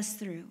to get us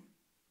through.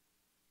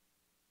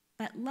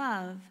 But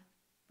love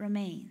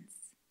remains.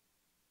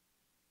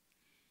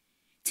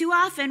 Too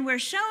often we're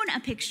shown a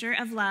picture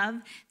of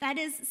love that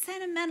is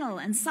sentimental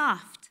and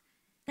soft,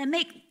 that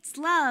makes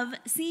love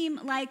seem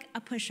like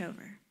a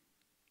pushover.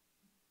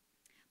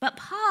 But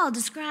Paul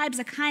describes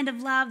a kind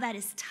of love that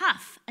is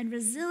tough and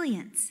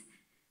resilient,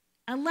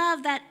 a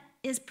love that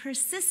is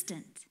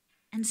persistent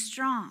and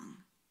strong,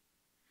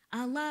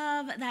 a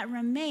love that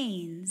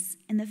remains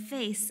in the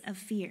face of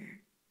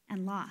fear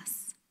and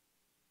loss.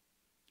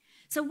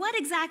 So what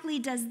exactly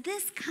does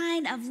this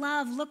kind of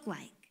love look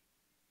like?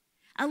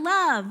 A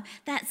love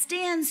that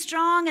stands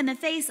strong in the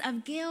face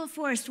of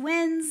gale-forced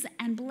winds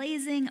and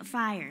blazing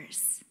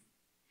fires.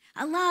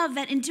 A love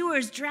that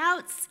endures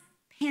droughts,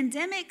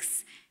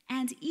 pandemics,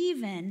 and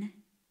even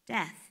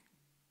death.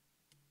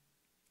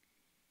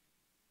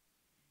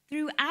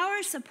 Through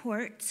our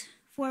support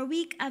for a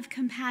week of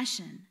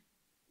compassion,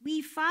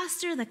 we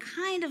foster the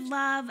kind of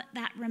love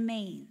that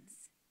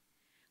remains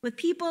with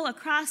people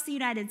across the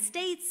United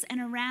States and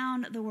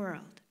around the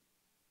world.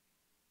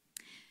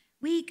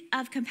 Week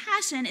of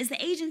Compassion is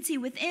the agency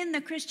within the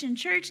Christian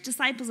church,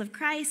 Disciples of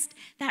Christ,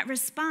 that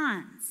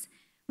responds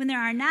when there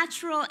are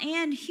natural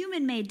and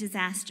human-made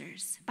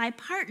disasters by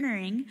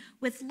partnering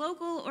with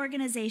local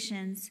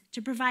organizations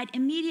to provide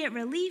immediate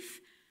relief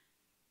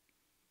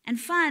and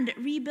fund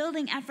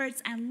rebuilding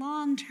efforts and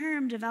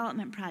long-term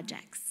development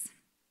projects,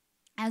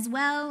 as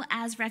well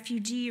as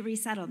refugee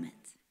resettlement.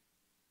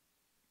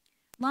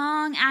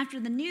 Long after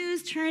the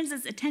news turns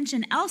its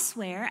attention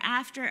elsewhere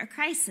after a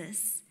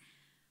crisis,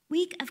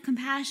 Week of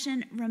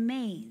Compassion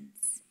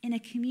remains in a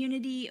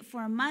community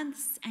for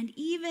months and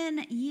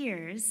even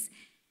years,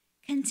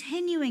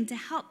 continuing to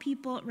help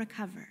people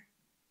recover,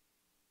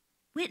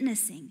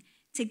 witnessing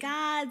to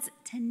God's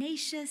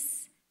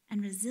tenacious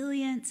and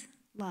resilient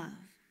love.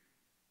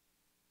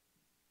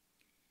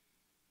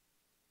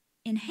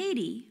 In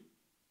Haiti,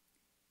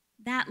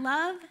 that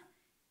love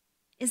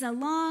is a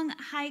long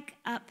hike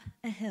up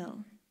a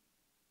hill.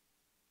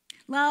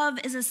 Love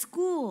is a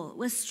school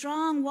with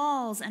strong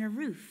walls and a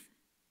roof.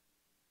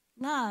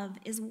 Love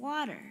is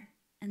water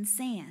and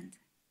sand.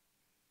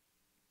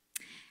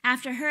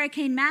 After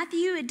Hurricane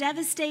Matthew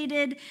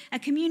devastated a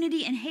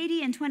community in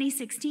Haiti in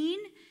 2016,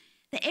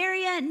 the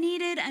area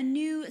needed a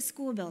new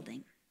school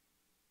building.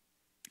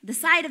 The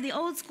site of the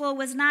old school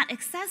was not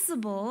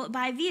accessible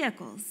by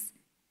vehicles.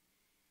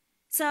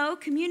 So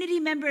community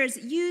members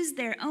used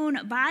their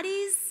own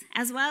bodies,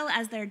 as well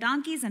as their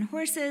donkeys and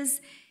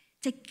horses,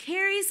 to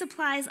carry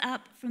supplies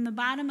up from the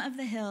bottom of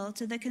the hill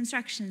to the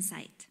construction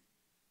site.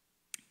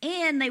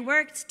 And they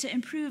worked to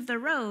improve the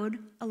road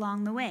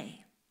along the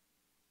way.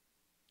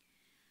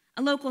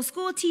 A local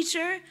school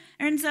teacher,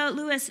 Ernzo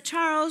Luis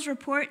Charles,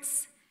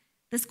 reports,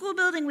 "The school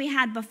building we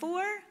had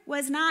before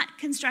was not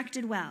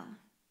constructed well.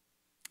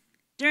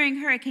 During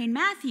Hurricane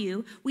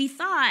Matthew, we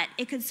thought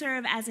it could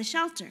serve as a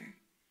shelter,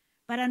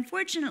 but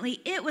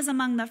unfortunately, it was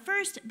among the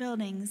first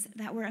buildings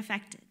that were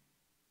affected.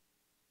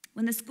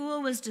 When the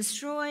school was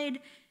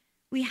destroyed,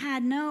 we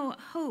had no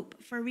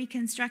hope for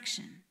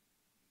reconstruction.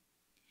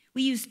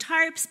 We used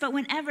tarps, but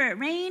whenever it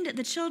rained,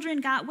 the children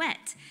got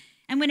wet.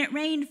 And when it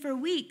rained for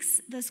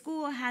weeks, the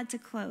school had to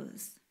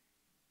close."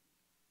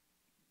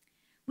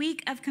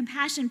 Week of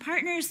Compassion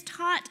partners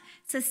taught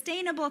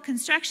sustainable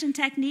construction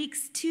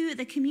techniques to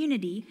the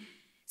community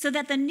so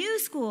that the new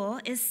school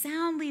is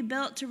soundly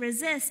built to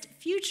resist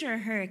future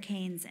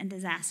hurricanes and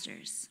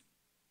disasters.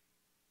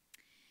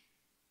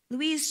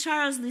 Louise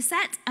Charles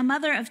Lucette, a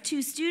mother of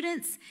 2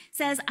 students,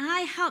 says,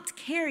 "I helped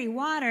carry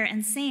water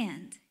and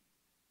sand.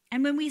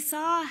 And when we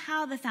saw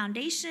how the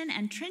foundation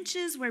and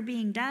trenches were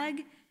being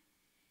dug,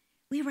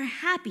 we were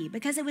happy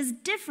because it was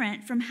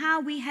different from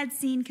how we had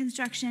seen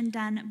construction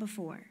done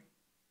before.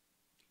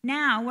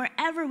 Now,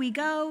 wherever we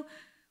go,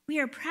 we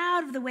are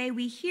proud of the way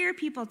we hear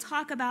people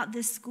talk about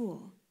this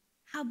school,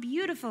 how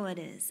beautiful it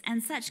is,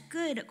 and such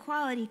good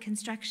quality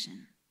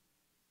construction."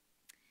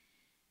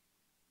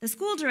 The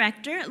school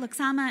director,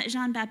 Luxama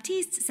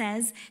Jean-Baptiste,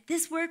 says,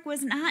 "This work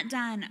was not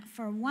done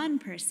for one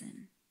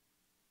person,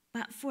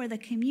 but for the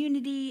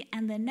community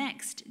and the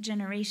next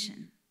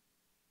generation."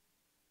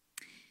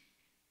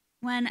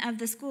 One of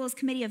the school's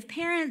committee of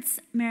parents,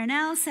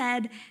 Marinelle,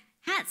 said,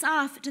 "Hats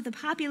off to the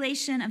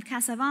population of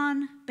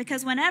Cassavon,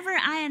 because whenever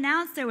I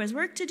announced there was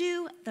work to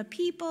do, the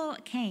people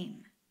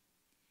came.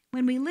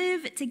 When we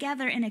live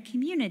together in a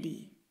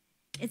community,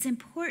 it's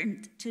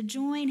important to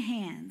join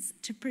hands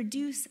to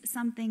produce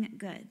something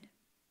good."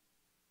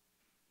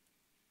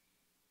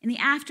 In the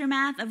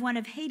aftermath of one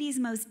of Haiti's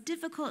most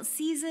difficult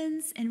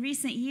seasons in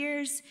recent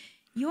years,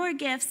 your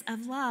gifts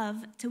of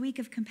love to Week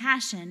of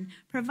Compassion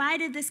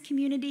provided this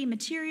community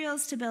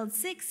materials to build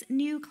 6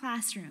 new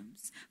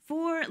classrooms,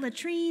 4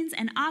 latrines,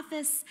 an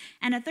office,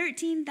 and a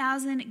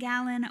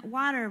 13,000-gallon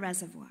water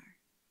reservoir.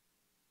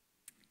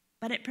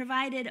 But it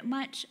provided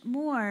much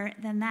more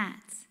than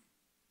that.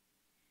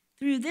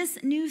 Through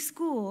this new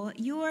school,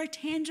 your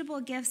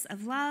tangible gifts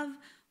of love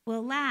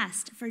will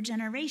last for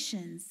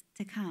generations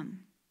to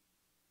come.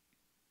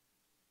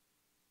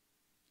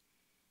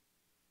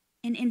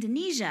 In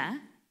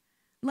Indonesia,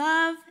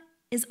 love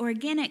is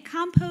organic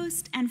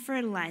compost and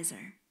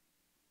fertilizer.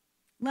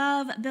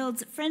 Love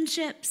builds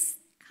friendships,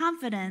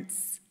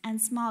 confidence,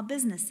 and small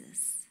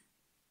businesses.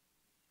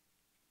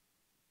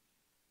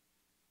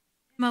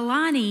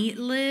 Milani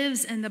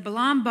lives in the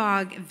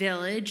Belombog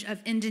village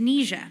of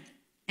Indonesia,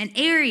 an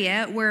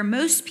area where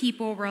most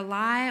people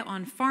rely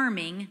on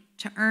farming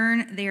to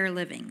earn their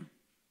living.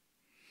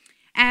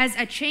 As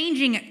a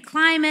changing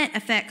climate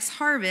affects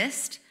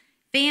harvest,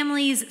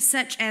 families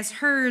such as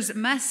hers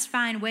must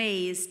find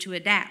ways to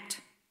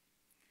adapt.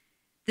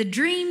 The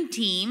DREAM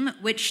Team,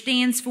 which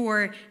stands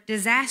for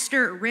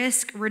Disaster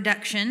Risk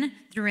Reduction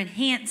through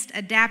Enhanced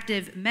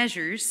Adaptive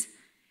Measures,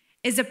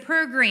 is a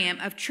program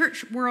of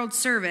Church World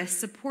Service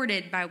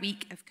supported by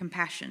Week of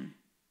Compassion.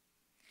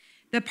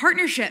 The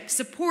partnership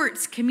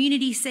supports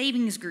community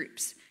savings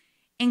groups,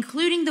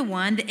 including the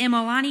one that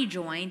Emilani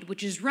joined,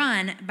 which is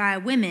run by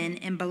women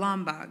in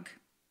Belombog.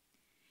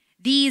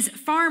 These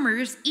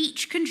farmers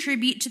each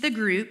contribute to the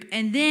group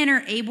and then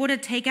are able to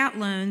take out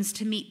loans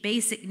to meet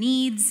basic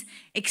needs,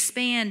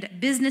 expand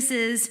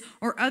businesses,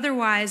 or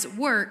otherwise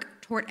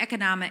work toward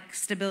economic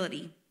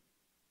stability.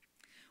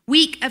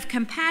 Week of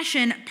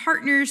Compassion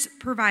partners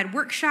provide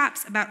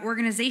workshops about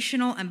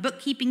organizational and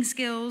bookkeeping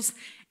skills,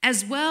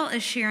 as well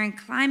as sharing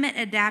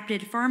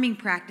climate-adapted farming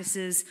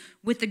practices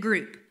with the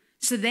group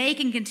so they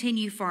can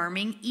continue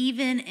farming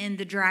even in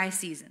the dry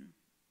season.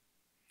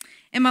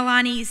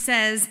 Emalani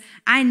says,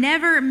 "I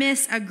never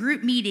miss a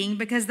group meeting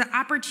because the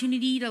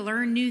opportunity to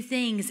learn new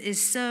things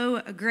is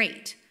so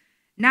great,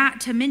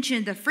 not to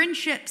mention the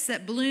friendships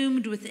that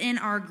bloomed within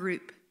our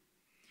group.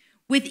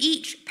 With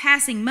each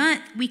passing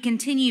month, we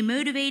continue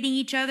motivating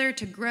each other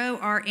to grow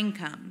our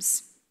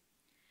incomes."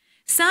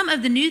 Some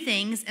of the new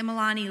things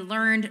Emalani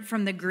learned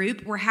from the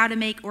group were how to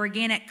make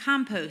organic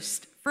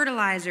compost,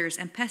 fertilizers,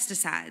 and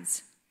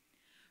pesticides.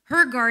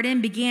 Her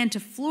garden began to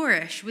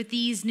flourish with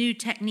these new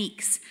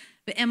techniques,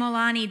 but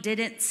Emalani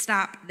didn't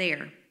stop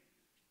there.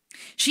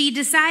 She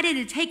decided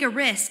to take a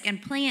risk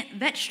and plant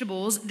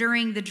vegetables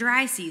during the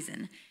dry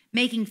season,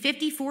 making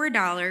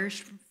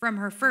 $54 from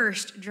her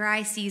first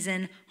dry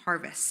season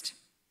harvest.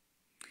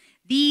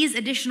 These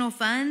additional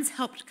funds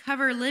helped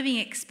cover living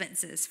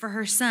expenses for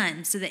her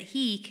son so that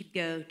he could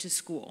go to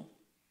school.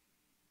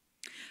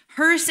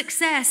 Her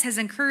success has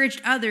encouraged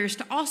others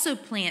to also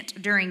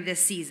plant during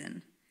this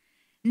season.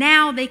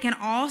 Now they can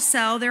all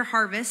sell their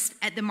harvest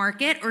at the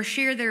market or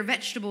share their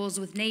vegetables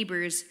with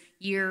neighbors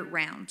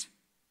year-round.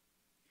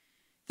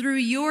 Through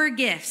your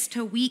gifts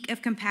to Week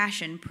of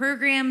Compassion,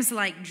 programs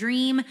like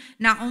DREAM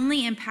not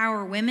only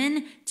empower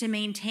women to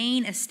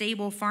maintain a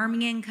stable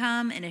farming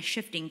income in a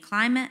shifting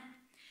climate,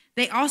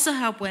 they also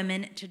help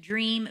women to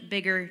dream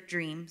bigger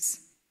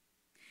dreams.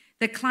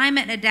 The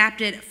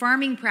climate-adapted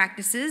farming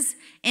practices,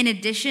 in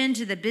addition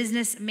to the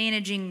business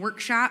managing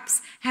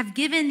workshops, have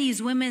given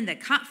these women the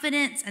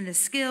confidence and the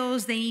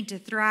skills they need to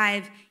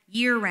thrive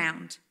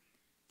year-round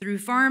through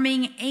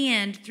farming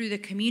and through the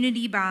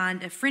community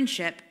bond of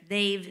friendship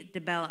they've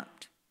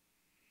developed.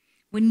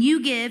 When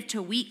you give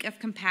to Week of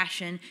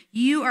Compassion,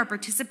 you are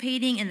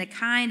participating in the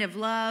kind of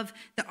love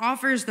that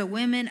offers the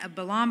women of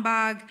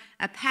Balombag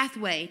a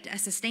pathway to a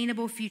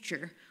sustainable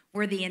future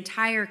where the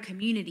entire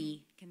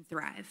community can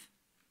thrive.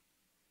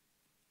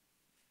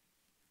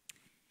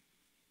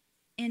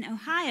 In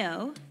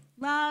Ohio,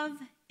 love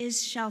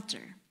is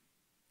shelter.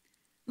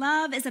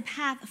 Love is a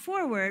path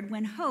forward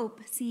when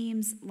hope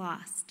seems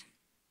lost.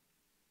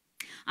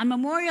 On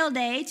Memorial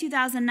Day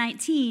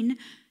 2019,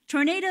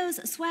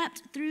 tornadoes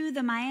swept through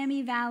the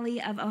Miami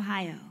Valley of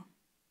Ohio,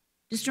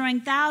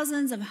 destroying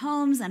thousands of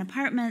homes and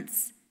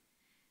apartments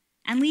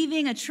and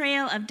leaving a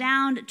trail of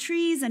downed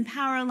trees and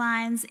power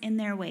lines in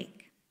their wake.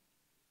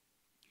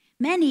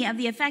 Many of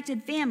the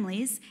affected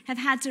families have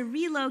had to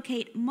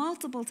relocate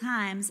multiple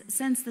times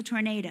since the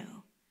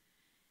tornado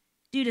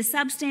due to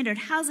substandard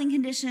housing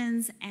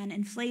conditions and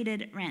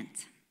inflated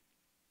rent.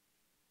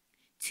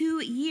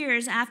 2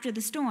 years after the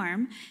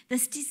storm, the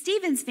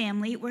Stevens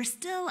family were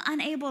still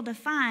unable to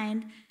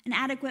find an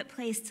adequate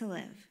place to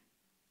live.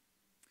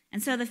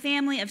 And so the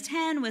family of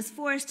 10 was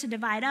forced to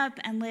divide up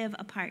and live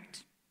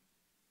apart.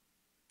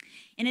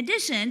 In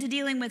addition to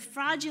dealing with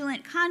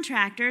fraudulent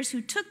contractors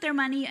who took their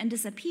money and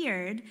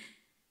disappeared,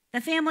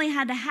 the family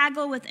had to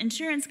haggle with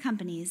insurance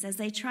companies as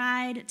they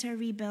tried to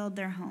rebuild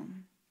their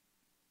home.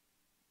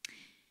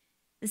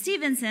 The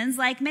Stevensons,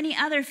 like many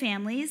other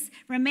families,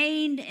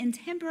 remained in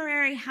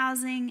temporary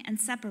housing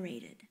and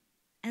separated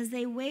as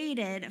they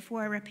waited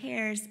for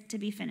repairs to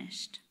be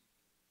finished.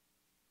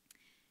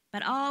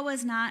 But all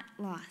was not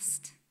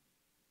lost.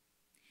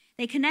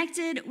 They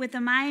connected with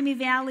the Miami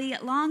Valley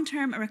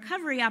Long-Term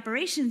Recovery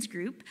Operations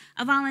Group,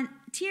 and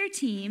volunteer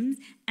teams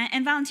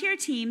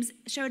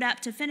showed up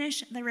to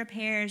finish the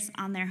repairs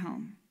on their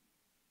home.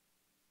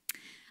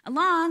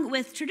 Along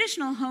with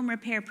traditional home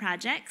repair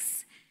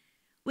projects,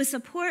 with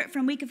support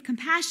from Week of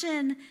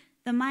Compassion,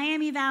 the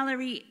Miami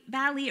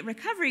Valley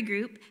Recovery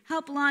Group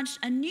helped launch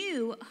a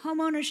new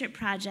homeownership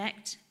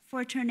project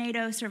for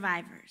tornado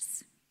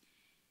survivors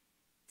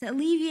to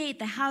alleviate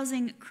the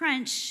housing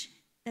crunch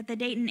that the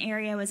Dayton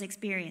area was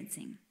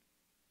experiencing.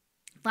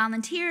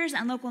 Volunteers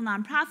and local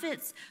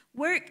nonprofits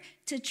work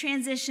to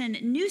transition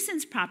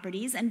nuisance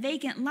properties and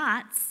vacant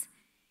lots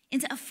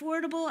into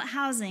affordable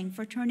housing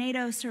for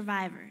tornado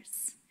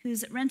survivors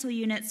whose rental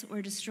units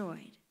were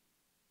destroyed,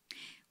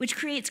 which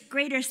creates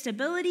greater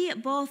stability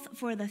both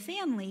for the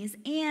families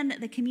and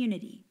the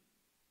community.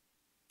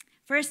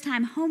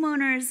 First-time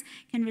homeowners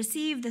can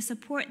receive the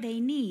support they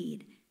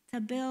need to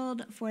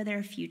build for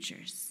their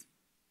futures.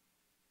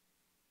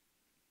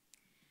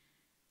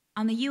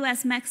 On the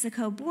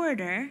U.S.-Mexico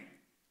border,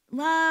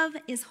 love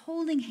is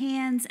holding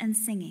hands and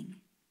singing.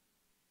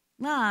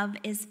 Love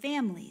is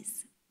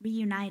families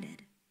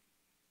reunited.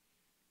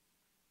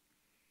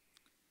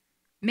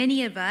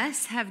 Many of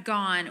us have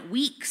gone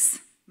weeks,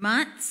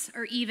 months,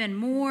 or even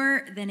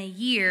more than a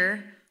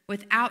year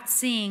without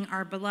seeing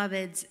our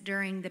beloveds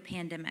during the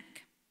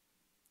pandemic.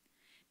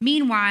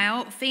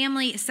 Meanwhile,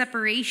 family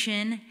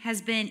separation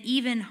has been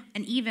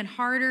an even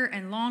harder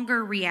and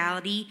longer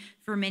reality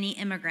for many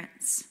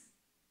immigrants.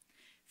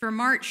 For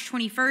March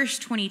 21st,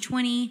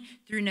 2020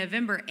 through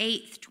November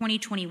 8th,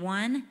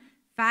 2021,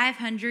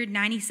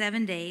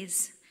 597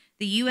 days,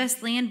 the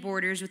U.S. land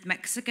borders with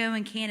Mexico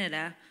and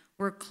Canada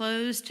were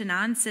closed to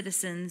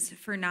non-citizens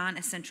for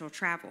non-essential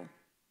travel.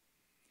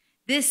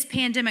 This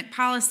pandemic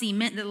policy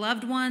meant that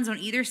loved ones on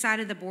either side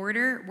of the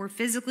border were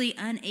physically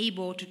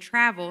unable to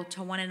travel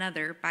to one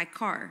another by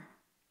car.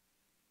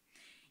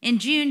 In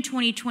June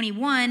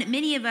 2021,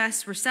 many of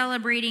us were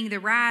celebrating the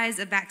rise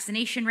of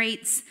vaccination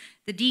rates,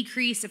 the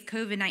decrease of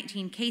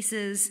COVID-19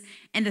 cases,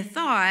 and the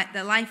thought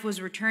that life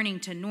was returning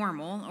to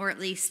normal, or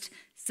at least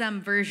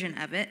some version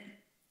of it.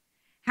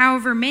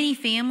 However, many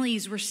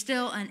families were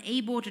still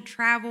unable to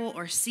travel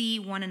or see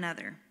one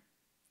another.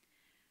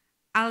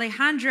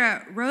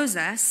 Alejandra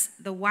Rosas,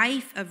 the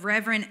wife of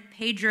Reverend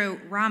Pedro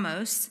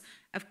Ramos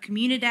of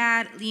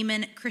Comunidad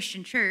Lehman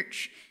Christian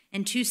Church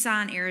in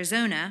Tucson,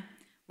 Arizona,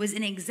 was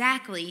in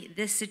exactly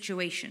this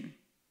situation.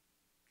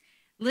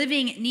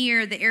 Living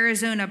near the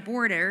Arizona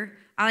border,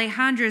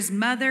 Alejandra's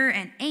mother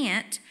and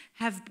aunt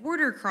have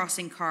border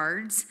crossing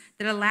cards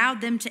that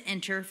allowed them to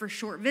enter for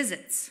short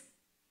visits.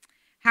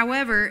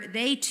 However,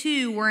 they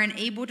too were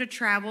unable to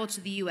travel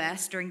to the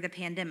U.S. during the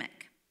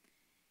pandemic.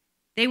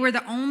 They were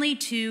the only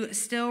two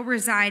still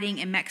residing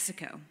in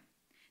Mexico.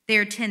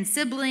 Their 10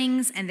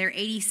 siblings and their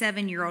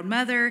 87-year-old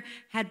mother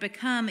had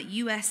become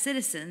U.S.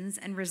 citizens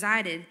and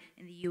resided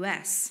in the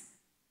U.S.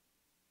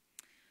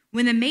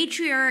 When the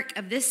matriarch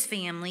of this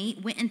family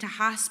went into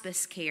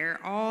hospice care,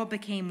 all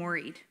became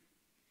worried.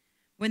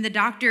 When the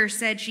doctor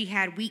said she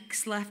had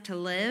weeks left to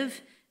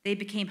live, they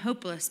became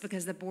hopeless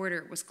because the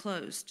border was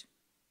closed.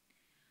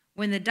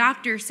 When the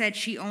doctor said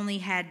she only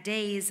had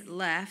days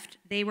left,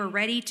 they were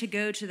ready to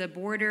go to the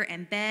border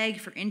and beg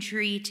for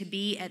entry to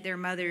be at their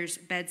mother's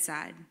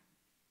bedside.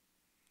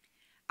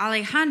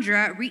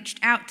 Alejandra reached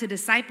out to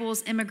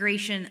Disciples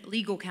Immigration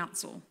Legal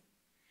Counsel.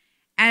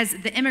 As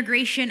the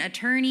immigration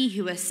attorney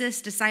who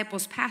assists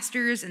Disciples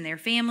pastors and their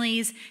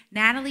families,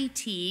 Natalie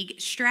Teague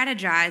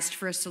strategized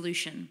for a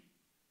solution.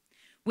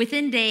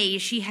 Within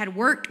days, she had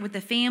worked with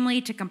the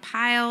family to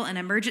compile an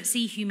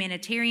emergency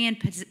humanitarian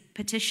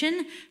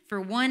petition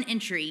for one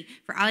entry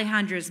for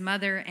Alejandra's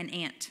mother and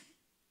aunt.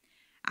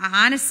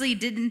 I honestly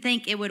didn't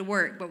think it would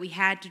work, but we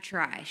had to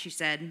try, she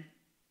said.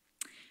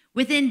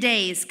 Within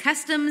days,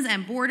 Customs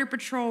and Border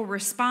Patrol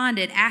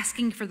responded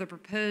asking for the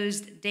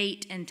proposed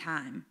date and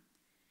time.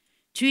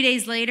 2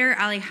 days later,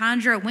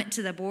 Alejandra went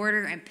to the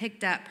border and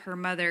picked up her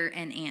mother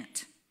and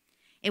aunt.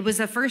 It was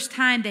the first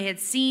time they had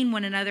seen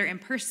one another in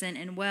person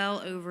in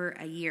well over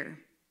a year.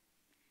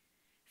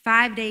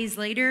 5 days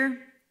later,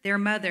 their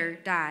mother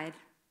died.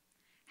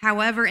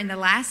 However, in the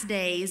last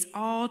days,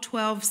 all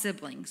 12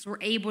 siblings were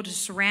able to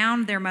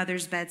surround their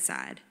mother's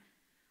bedside.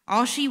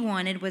 All she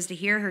wanted was to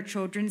hear her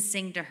children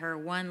sing to her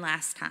one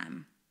last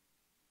time.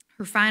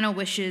 Her final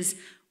wishes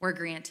were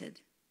granted.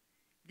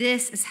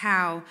 This is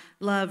how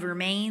love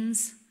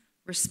remains,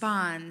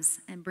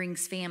 responds, and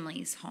brings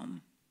families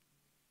home.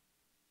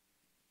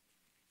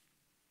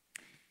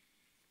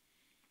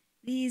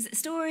 These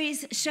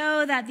stories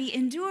show that the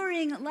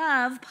enduring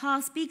love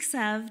Paul speaks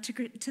of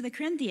to the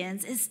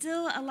Corinthians is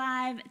still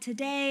alive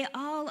today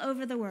all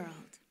over the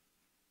world.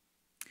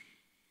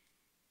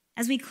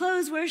 As we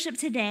close worship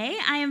today,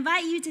 I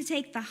invite you to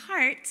take the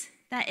heart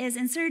that is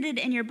inserted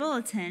in your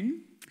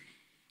bulletin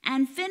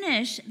and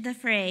finish the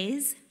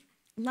phrase,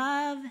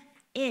 "Love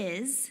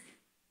is,"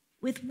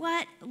 with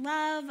what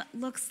love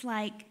looks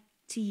like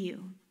to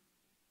you.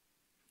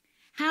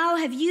 How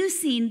have you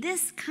seen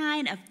this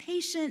kind of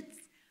patient,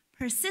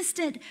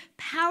 persistent,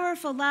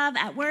 powerful love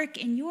at work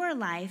in your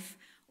life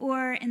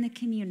or in the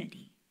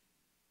community?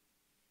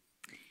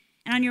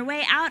 And on your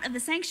way out of the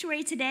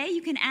sanctuary today,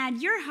 you can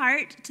add your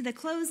heart to the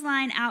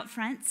clothesline out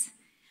front.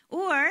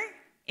 Or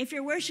if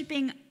you're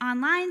worshiping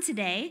online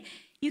today,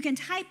 you can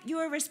type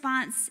your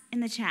response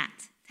in the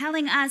chat,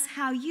 telling us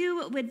how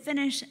you would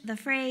finish the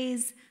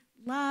phrase,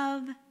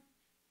 "Love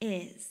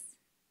is."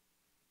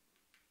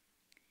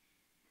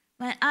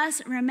 Let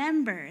us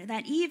remember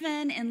that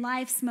even in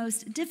life's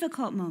most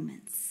difficult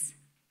moments,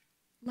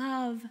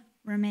 love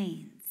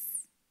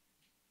remains.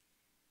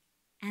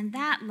 And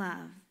that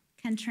love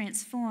can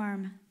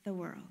transform the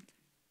world.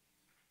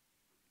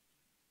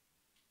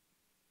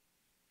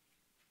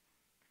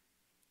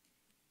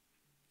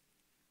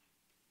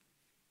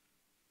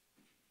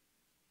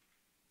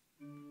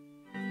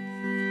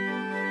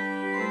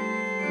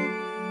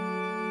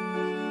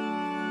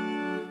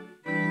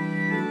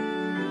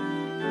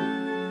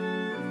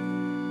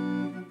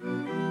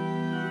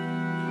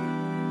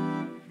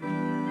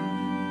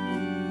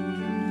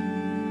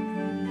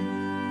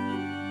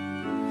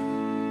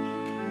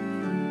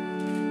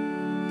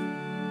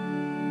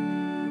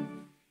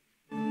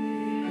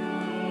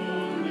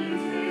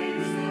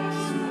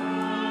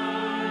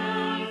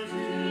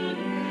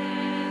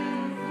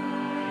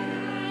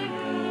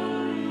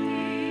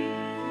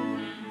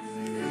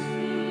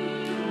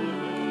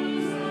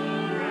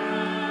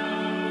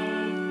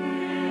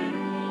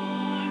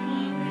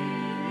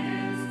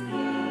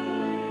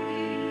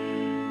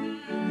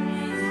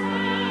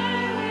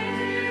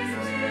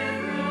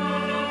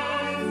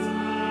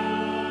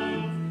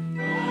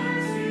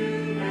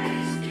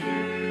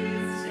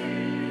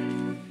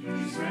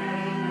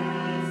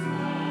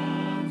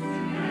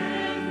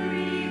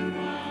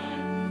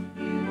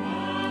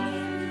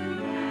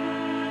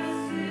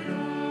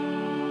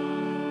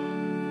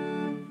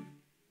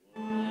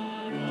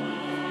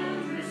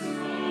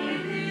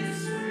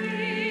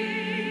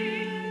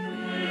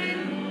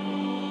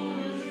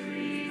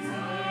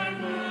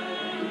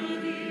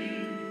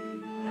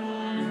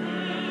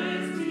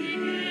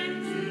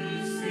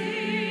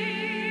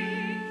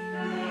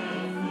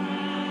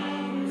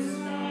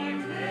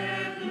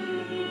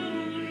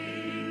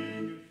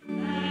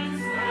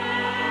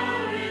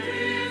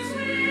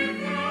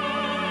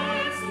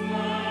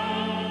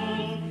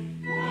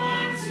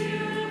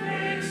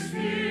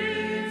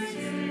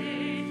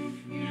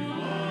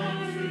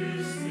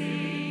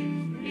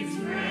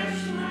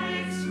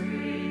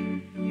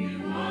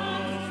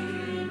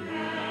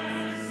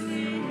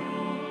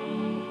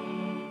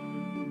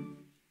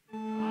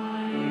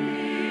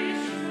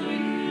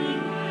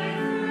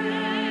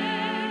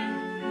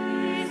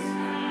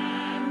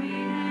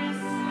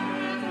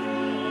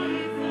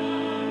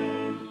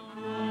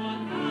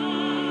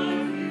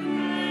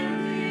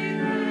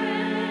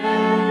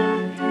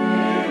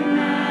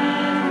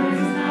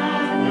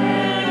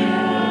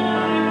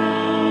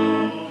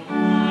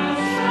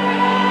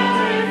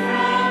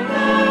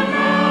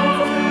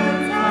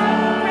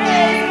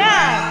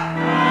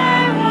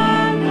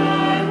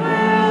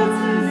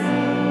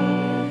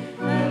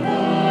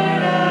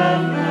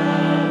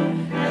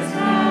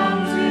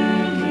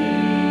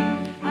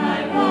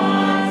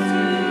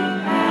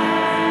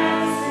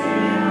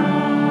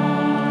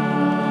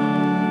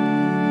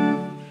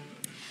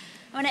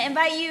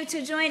 invite you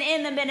to join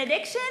in the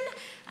benediction.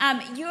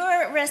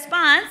 Your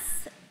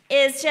response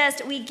is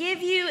just, we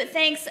give you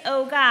thanks,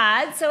 O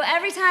God. So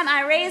every time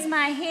I raise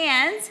my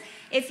hand,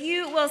 if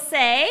you will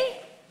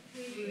say,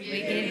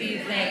 we give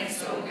you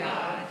thanks, O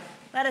God.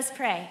 Let us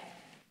pray.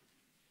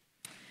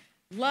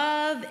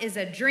 Love is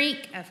a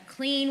drink of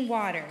clean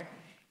water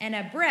and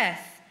a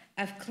breath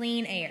of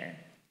clean air.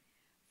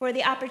 For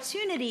the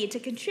opportunity to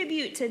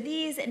contribute to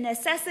these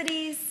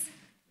necessities,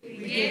 we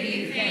give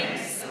you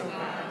thanks, O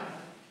God.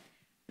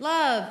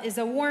 Love is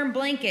a warm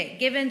blanket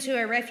given to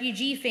a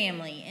refugee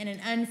family in an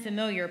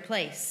unfamiliar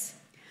place.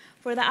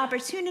 For the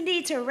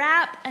opportunity to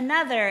wrap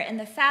another in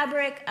the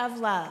fabric of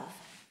love,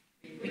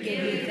 we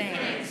give you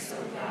thanks,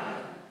 O God.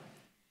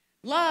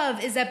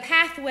 Love is a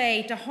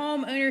pathway to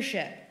home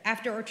ownership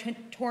after a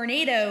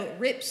tornado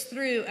rips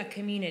through a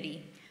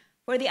community.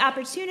 For the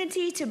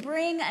opportunity to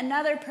bring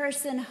another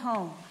person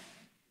home,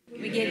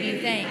 we give you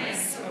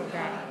thanks, O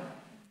God.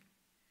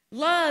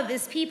 Love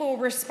is people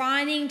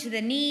responding to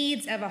the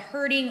needs of a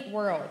hurting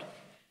world,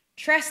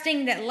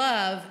 trusting that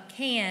love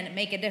can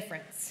make a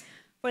difference.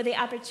 For the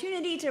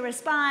opportunity to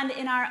respond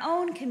in our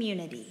own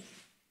community,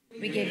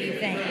 we give you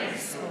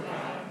thanks, O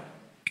God.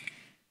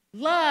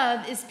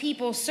 Love is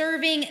people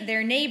serving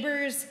their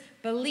neighbors,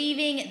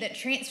 believing that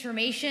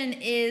transformation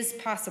is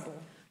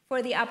possible.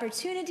 For the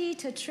opportunity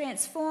to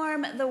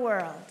transform the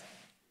world,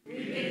 we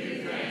give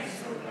you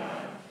thanks, O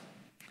God.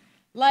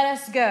 Let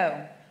us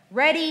go,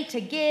 ready to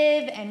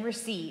give and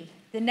receive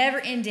the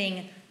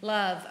never-ending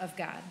love of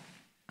God.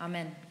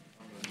 Amen.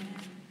 Amen.